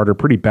as a starter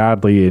pretty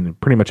badly in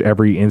pretty much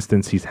every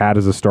instance he's had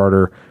as a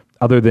starter,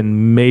 other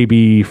than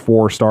maybe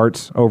 4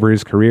 starts over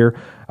his career,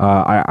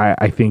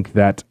 I think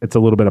that it's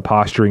a little bit of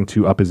posturing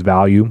to up his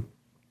value.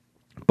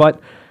 But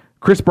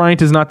Chris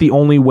Bryant is not the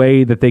only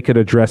way that they could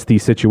address the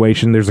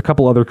situation. There's a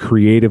couple other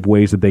creative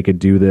ways that they could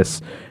do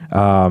this.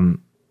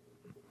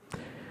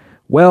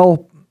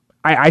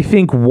 I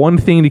think one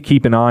thing to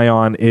keep an eye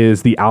on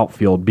is the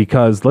outfield,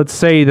 because let's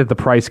say that the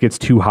price gets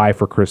too high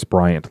for Chris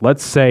Bryant.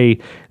 Let's say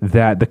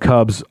that the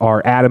Cubs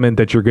are adamant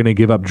that you're going to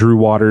give up Drew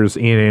Waters,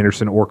 Ian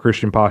Anderson, or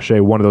Christian Pache,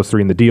 one of those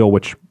three in the deal,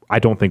 which I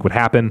don't think would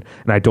happen,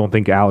 and I don't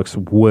think Alex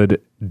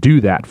would do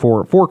that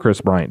for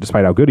Chris Bryant,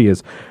 despite how good he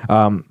is.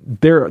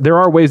 There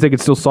are ways they could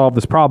still solve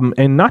this problem,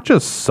 and not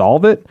just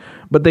solve it,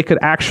 but they could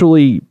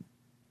actually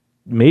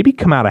maybe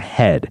come out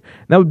ahead.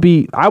 That would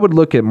be, I would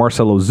look at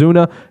Marcell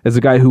Ozuna as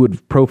a guy who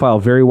would profile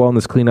very well in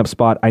this cleanup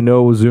spot. I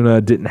know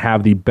Ozuna didn't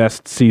have the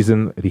best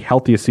season, the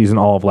healthiest season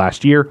all of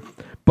last year,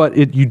 but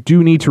you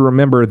do need to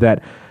remember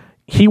that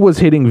he was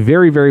hitting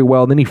very, very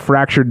well. Then he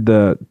fractured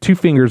the two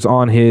fingers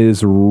on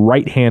his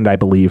right hand, I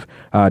believe,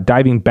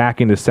 diving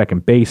back into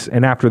second base.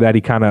 And after that,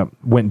 he kind of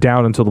went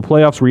down until the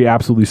playoffs where he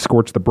absolutely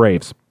scorched the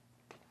Braves.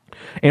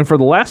 And for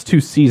the last two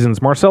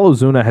seasons, Marcell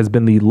Ozuna has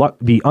been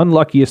the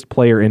unluckiest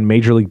player in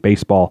Major League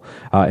Baseball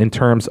in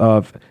terms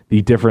of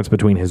the difference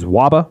between his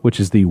WABA, which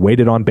is the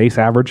weighted on base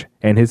average,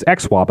 and his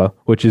xWABA,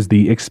 which is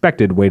the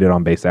expected weighted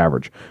on base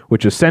average,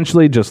 which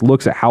essentially just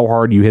looks at how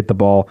hard you hit the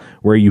ball,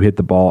 where you hit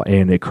the ball,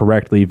 and it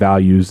correctly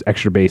values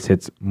extra base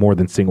hits more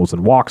than singles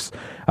and walks.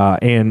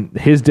 And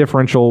his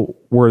differential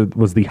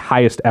was the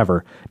highest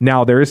ever.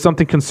 Now, there is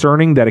something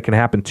concerning that it can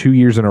happen 2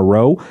 years in a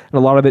row, and a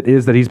lot of it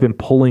is that he's been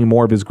pulling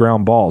more of his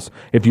ground balls.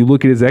 If you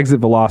look at his exit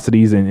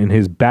velocities and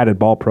his batted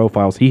ball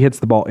profiles, he hits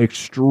the ball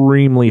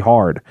extremely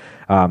hard,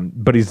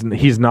 but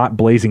he's not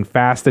blazing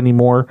fast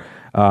anymore.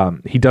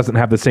 He doesn't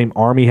have the same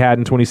arm he had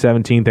in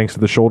 2017 thanks to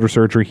the shoulder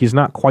surgery. He's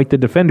not quite the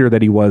defender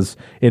that he was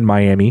in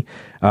Miami,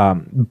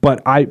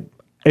 but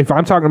if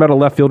I'm talking about a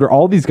left fielder,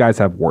 all these guys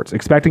have warts.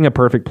 Expecting a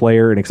perfect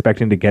player and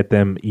expecting to get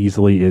them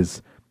easily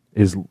is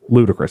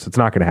ludicrous. It's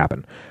not going to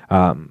happen.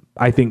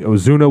 I think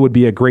Ozuna would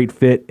be a great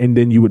fit, and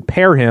then you would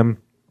pair him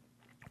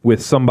with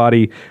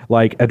somebody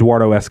like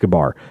Eduardo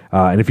Escobar.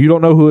 And if you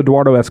don't know who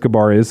Eduardo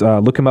Escobar is,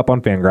 look him up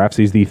on Fangraphs.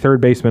 He's the third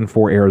baseman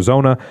for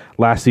Arizona.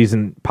 Last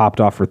season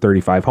popped off for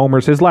 35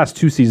 homers. His last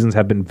two seasons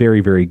have been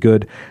very, very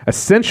good.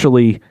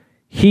 Essentially,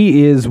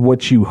 he is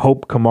what you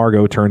hope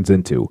Camargo turns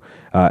into.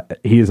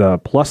 He is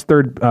a plus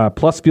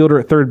fielder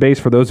at third base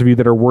for those of you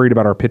that are worried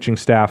about our pitching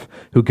staff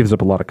who gives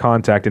up a lot of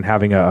contact and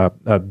having a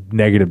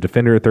negative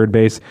defender at third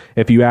base.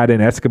 If you add in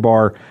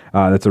Escobar,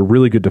 that's a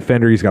really good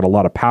defender. He's got a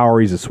lot of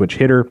power. He's a switch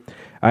hitter.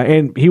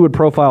 And he would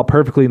profile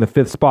perfectly in the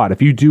fifth spot.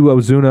 If you do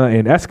Ozuna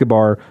and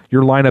Escobar,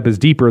 your lineup is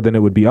deeper than it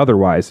would be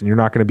otherwise, and you're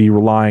not going to be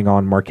relying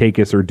on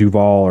Markakis or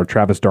Duvall or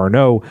Travis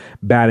d'Arnaud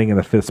batting in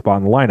the fifth spot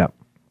in the lineup.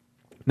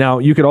 Now,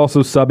 you could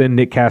also sub in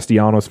Nick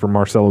Castellanos for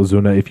Marcell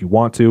Ozuna if you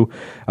want to.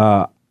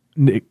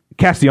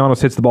 Castellanos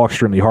hits the ball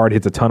extremely hard,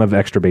 hits a ton of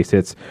extra base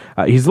hits.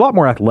 He's a lot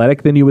more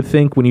athletic than you would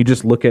think when you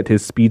just look at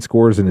his speed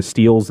scores and his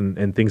steals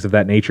and things of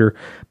that nature.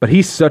 But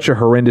he's such a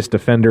horrendous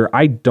defender.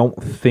 I don't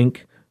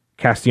think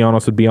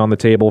Castellanos would be on the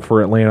table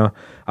for Atlanta.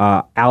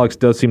 Alex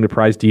does seem to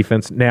prize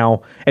defense.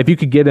 Now, if you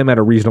could get him at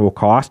a reasonable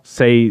cost,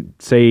 say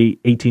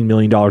 $18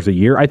 million a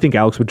year, I think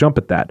Alex would jump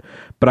at that.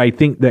 But I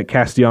think that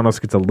Castellanos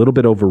gets a little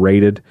bit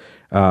overrated,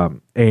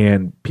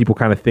 and people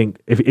kind of think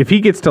if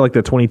he gets to like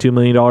the $22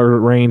 million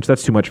range,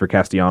 that's too much for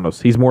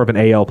Castellanos. He's more of an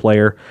AL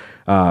player.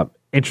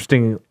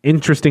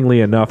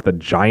 Interestingly enough, the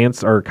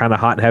Giants are kind of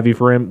hot and heavy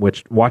for him,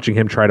 which watching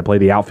him try to play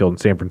the outfield in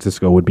San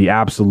Francisco would be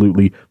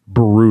absolutely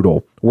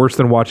brutal. Worse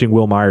than watching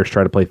Will Myers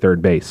try to play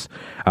third base.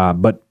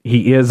 But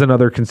he is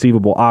another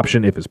conceivable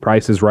option if his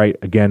price is right.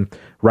 Again,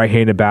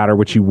 right-handed batter,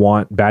 which you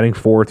want, batting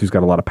fourth, who's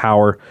got a lot of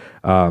power.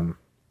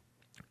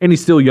 And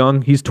he's still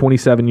young. He's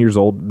 27 years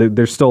old.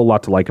 There's still a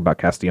lot to like about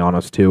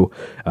Castellanos, too.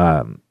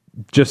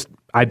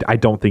 I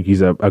don't think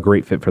he's a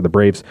great fit for the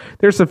Braves.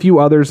 There's a few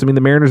others. I mean,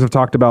 the Mariners have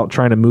talked about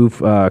trying to move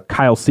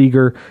Kyle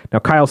Seager. Now,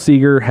 Kyle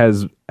Seager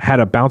has had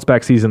a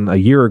bounce-back season a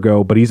year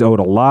ago, but he's owed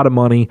a lot of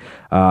money.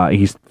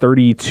 He's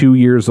 32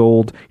 years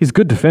old. He's a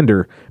good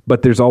defender,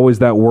 but there's always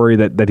that worry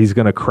that he's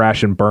going to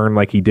crash and burn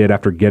like he did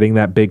after getting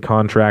that big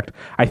contract.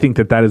 I think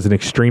that is an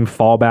extreme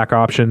fallback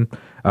option.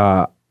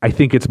 I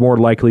think it's more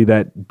likely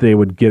that they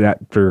would get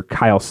after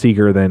Kyle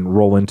Seager than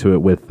roll into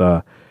it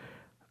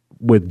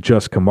with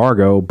just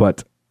Camargo,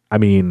 but I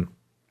mean,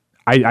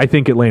 I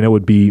think Atlanta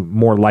would be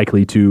more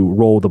likely to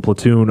roll the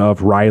platoon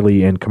of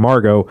Riley and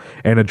Camargo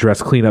and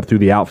address cleanup through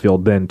the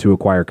outfield than to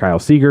acquire Kyle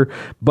Seager.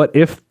 But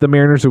if the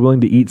Mariners are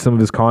willing to eat some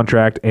of his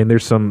contract and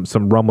there's some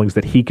rumblings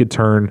that he could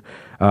turn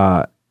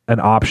an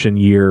option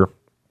year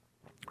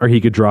or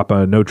he could drop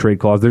a no-trade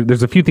clause,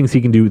 there's a few things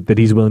he can do that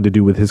he's willing to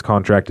do with his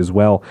contract as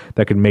well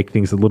that could make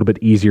things a little bit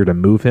easier to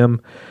move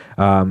him.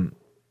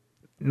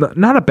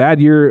 Not a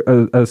bad year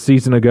a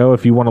season ago.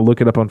 If you want to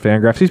look it up on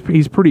Fangraphs,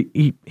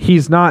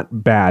 he's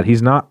not bad.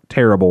 He's not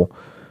terrible.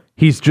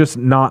 he's just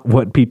not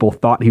what people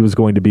thought he was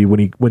going to be when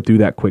he went through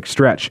that quick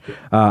stretch.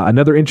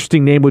 Another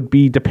interesting name would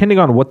be, depending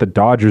on what the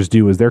Dodgers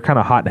do, is they're kind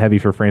of hot and heavy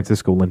for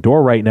Francisco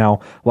Lindor right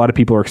now. A lot of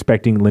people are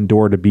expecting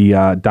Lindor to be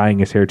dyeing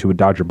his hair to a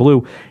Dodger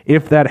blue.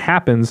 If that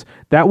happens,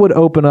 that would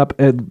open up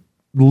at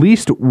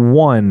least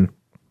one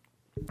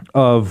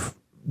of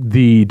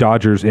the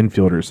Dodgers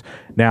infielders.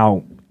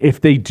 Now,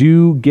 if they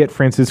do get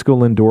Francisco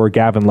Lindor,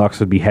 Gavin Lux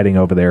would be heading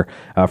over there.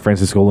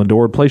 Francisco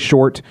Lindor would play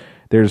short.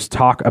 There's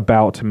talk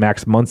about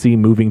Max Muncy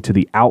moving to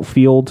the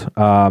outfield.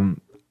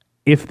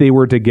 If they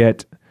were to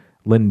get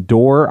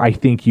Lindor, I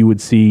think you would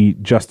see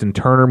Justin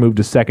Turner move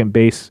to second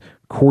base,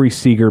 Corey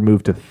Seager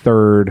move to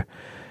third.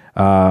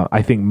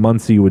 I think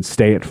Muncy would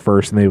stay at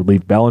first, and they would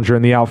leave Bellinger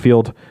in the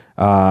outfield.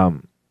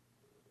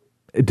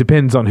 It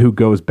depends on who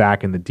goes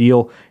back in the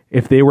deal.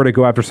 If they were to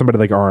go after somebody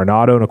like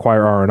Arenado and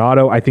acquire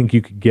Arenado, I think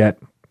you could get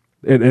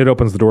it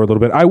opens the door a little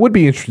bit. I would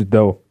be interested,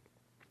 though,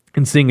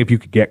 in seeing if you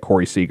could get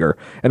Corey Seager.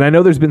 And I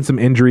know there's been some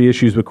injury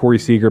issues with Corey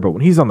Seager, but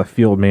when he's on the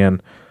field,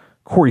 man,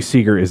 Corey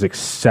Seager is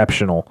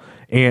exceptional.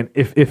 And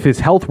if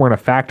his health weren't a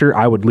factor,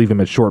 I would leave him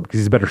at short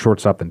because he's a better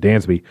shortstop than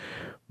Dansby.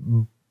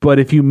 But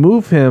if you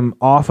move him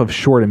off of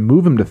short and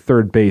move him to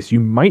third base, you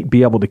might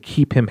be able to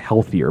keep him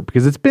healthier,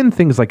 because it's been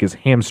things like his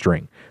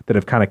hamstring that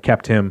have kind of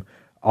kept him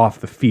off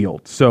the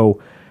field.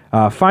 So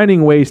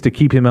finding ways to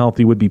keep him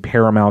healthy would be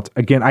paramount.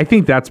 Again, I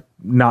think that's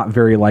not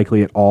very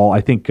likely at all.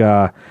 I think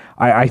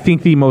I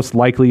think the most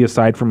likely,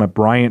 aside from a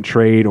Bryant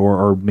trade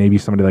or maybe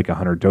somebody like a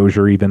Hunter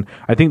Dozier even,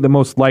 I think the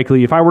most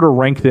likely, if I were to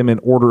rank them in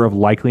order of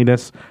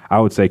likeliness, I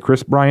would say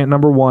Chris Bryant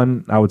number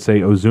 1. I would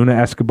say Ozuna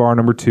Escobar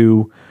number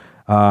 2.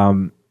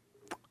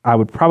 I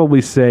would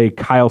probably say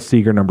Kyle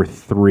Seager number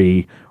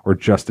 3 or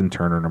Justin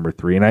Turner number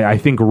 3. And I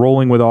think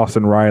rolling with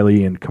Austin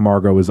Riley and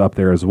Camargo is up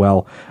there as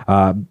well.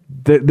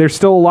 There's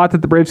still a lot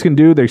that the Braves can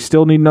do. They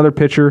still need another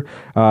pitcher.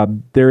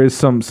 There is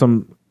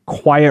some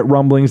quiet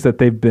rumblings that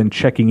they've been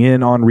checking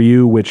in on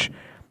Ryu, which,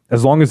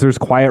 as long as there's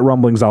quiet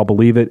rumblings, I'll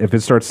believe it. If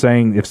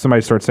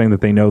somebody starts saying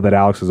that they know that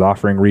Alex is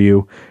offering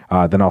Ryu,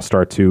 then I'll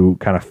start to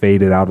kind of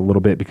fade it out a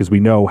little bit, because we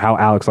know how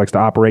Alex likes to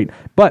operate.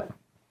 But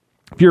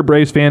if you're a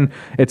Braves fan,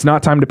 it's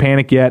not time to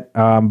panic yet.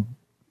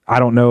 I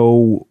don't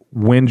know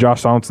when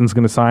Josh Donaldson's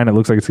going to sign. It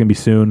looks like it's going to be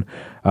soon.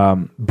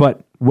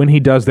 But when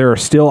he does, there are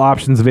still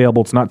options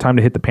available. It's not time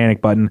to hit the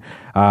panic button.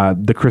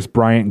 The Chris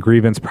Bryant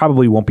grievance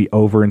probably won't be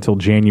over until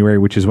January,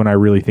 which is when I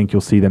really think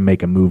you'll see them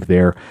make a move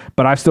there.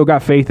 But I've still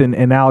got faith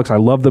in Alex. I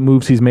love the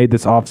moves he's made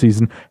this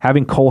offseason.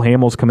 Having Cole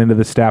Hamels come into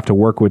the staff to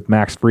work with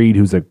Max Fried,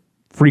 who's a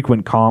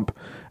frequent comp.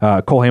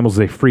 Cole Hamels is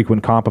a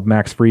frequent comp of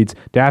Max Fried's.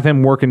 To have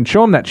him work and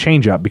show him that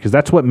changeup, because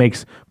that's what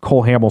makes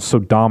Cole Hamels so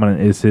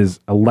dominant, is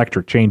his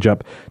electric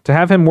changeup. To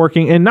have him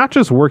working, and not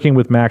just working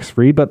with Max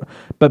Fried,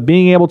 but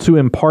being able to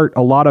impart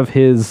a lot of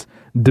his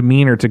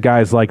demeanor to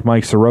guys like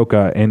Mike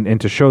Soroka, and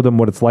to show them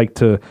what it's like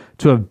to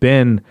have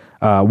been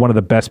one of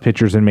the best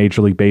pitchers in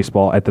Major League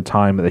Baseball at the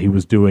time that he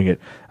was doing it.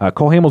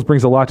 Cole Hamels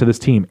brings a lot to this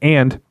team,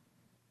 and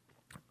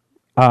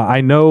I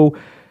know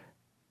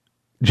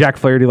Jack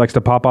Flaherty likes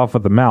to pop off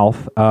at the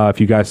mouth,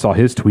 if you guys saw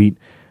his tweet.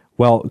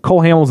 Well,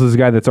 Cole Hamels is a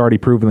guy that's already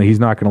proven that he's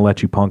not going to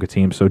let you punk a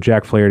team. So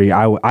Jack Flaherty,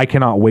 I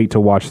cannot wait to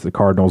watch the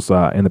Cardinals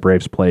and the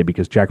Braves play,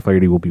 because Jack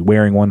Flaherty will be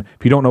wearing one.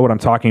 If you don't know what I'm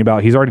talking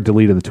about, he's already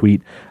deleted the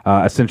tweet.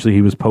 Essentially,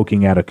 he was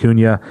poking at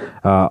Acuna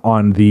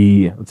on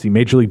the,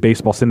 Major League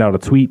Baseball sent out a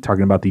tweet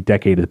talking about the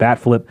decade of the bat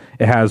flip.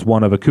 It has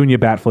one of Acuna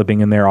bat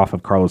flipping in there off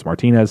of Carlos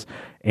Martinez,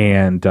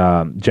 and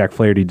Jack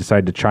Flaherty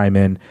decided to chime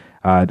in.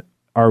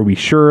 Are we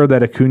sure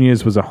that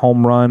Acuna's was a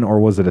home run, or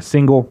was it a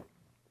single?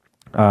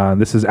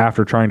 This is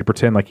after trying to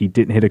pretend like he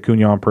didn't hit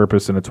Acuna on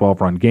purpose in a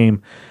 12-run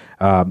game.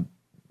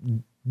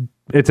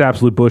 It's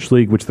absolute Bush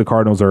League, which the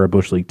Cardinals are a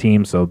Bush League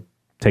team, so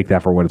take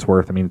that for what it's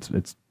worth. I mean,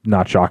 it's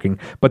not shocking.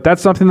 But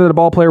that's something that a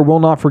ball player will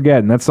not forget,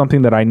 and that's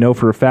something that I know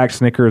for a fact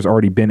Snicker has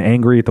already been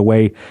angry at the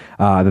way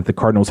that the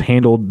Cardinals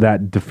handled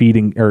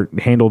beating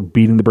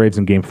the Braves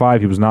in Game 5.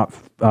 He was not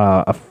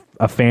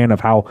a fan of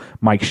how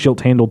Mike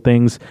Schilt handled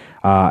things.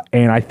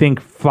 And I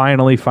think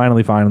finally,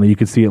 you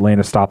can see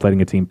Atlanta stop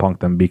letting a team punk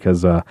them,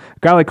 because a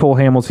guy like Cole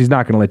Hamels, he's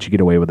not going to let you get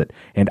away with it.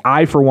 And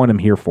I, for one, am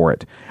here for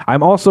it.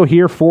 I'm also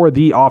here for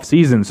the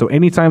offseason. So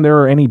anytime there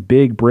are any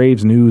big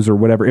Braves news or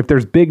whatever, if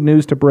there's big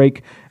news to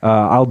break,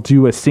 I'll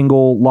do a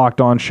single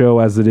Locked On show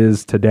as it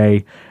is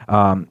today.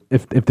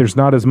 If there's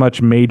not as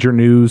much major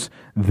news,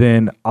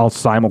 then I'll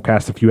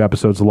simulcast a few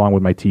episodes along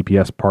with my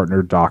TPS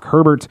partner, Doc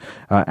Herbert.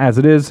 As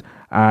it is,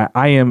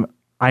 I am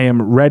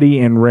ready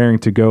and raring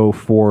to go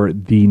for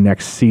the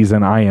next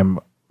season. I am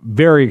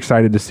very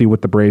excited to see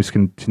what the Braves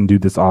can do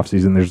this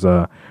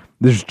offseason.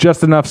 There's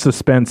just enough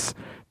suspense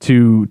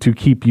to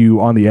keep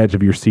you on the edge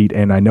of your seat,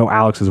 and I know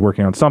Alex is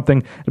working on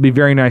something. It'll be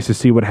very nice to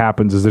see what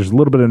happens, as there's a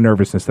little bit of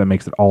nervousness that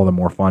makes it all the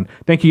more fun.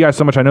 Thank you guys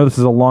so much. I know this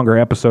is a longer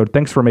episode.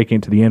 Thanks for making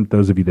it to the end,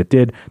 those of you that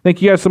did.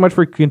 Thank you guys so much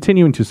for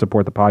continuing to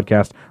support the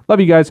podcast. Love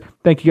you guys.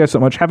 Thank you guys so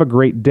much. Have a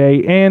great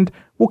day, and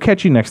we'll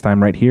catch you next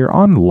time right here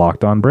on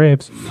Locked On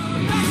Braves.